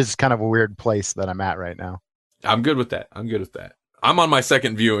because it is kind of a weird place that I'm at right now. I'm good with that. I'm on my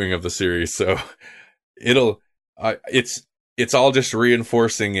second viewing of the series, so it's all just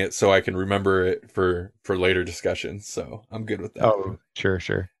reinforcing it so I can remember it for later discussions. So I'm good with that. Oh,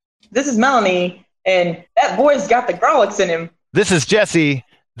 sure. This is Melanie, and that boy's got the Grolix in him. This is Jesse.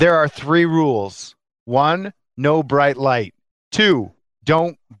 There are 3 rules. 1, no bright light. 2,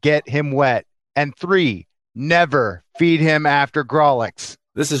 don't get him wet. And 3, never feed him after Grolix.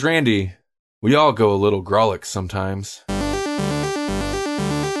 This is Randy. We all go a little Grolix sometimes.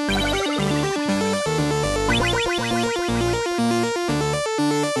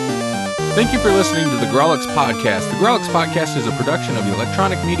 Thank you for listening to the Grolix Podcast. The Grolix Podcast is a production of the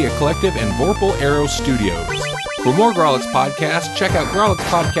Electronic Media Collective and Vorpal Arrow Studios. For more Grolix Podcasts, check out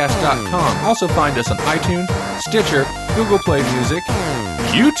GrolixPodcast.com. Also find us on iTunes, Stitcher, Google Play Music,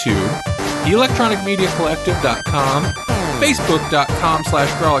 YouTube, ElectronicMediaCollective.com,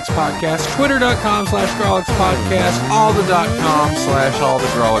 Facebook.com/GrolixPodcast, Twitter.com/GrolixPodcast, all the .com/all the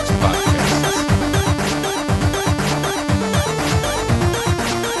Grolix Podcasts.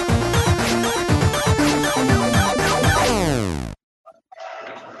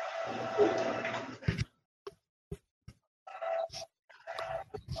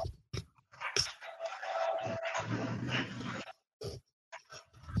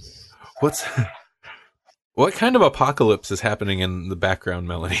 What kind of apocalypse is happening in the background,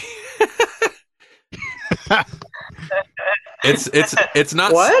 Melanie? It's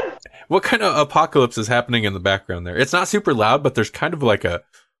not what kind of apocalypse is happening in the background there? It's not super loud, but there's kind of like a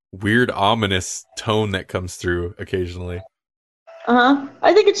weird ominous tone that comes through occasionally.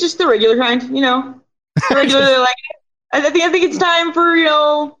 I think it's just the regular kind, the regular like I think it's time for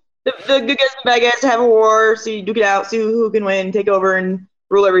the good guys and the bad guys to have a war, see duke it out, see who can win, take over and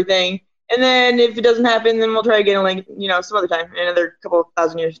rule everything. And then if it doesn't happen, then we'll try again, like, some other time, in another couple of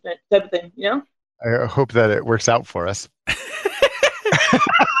thousand years type of thing, I hope that it works out for us.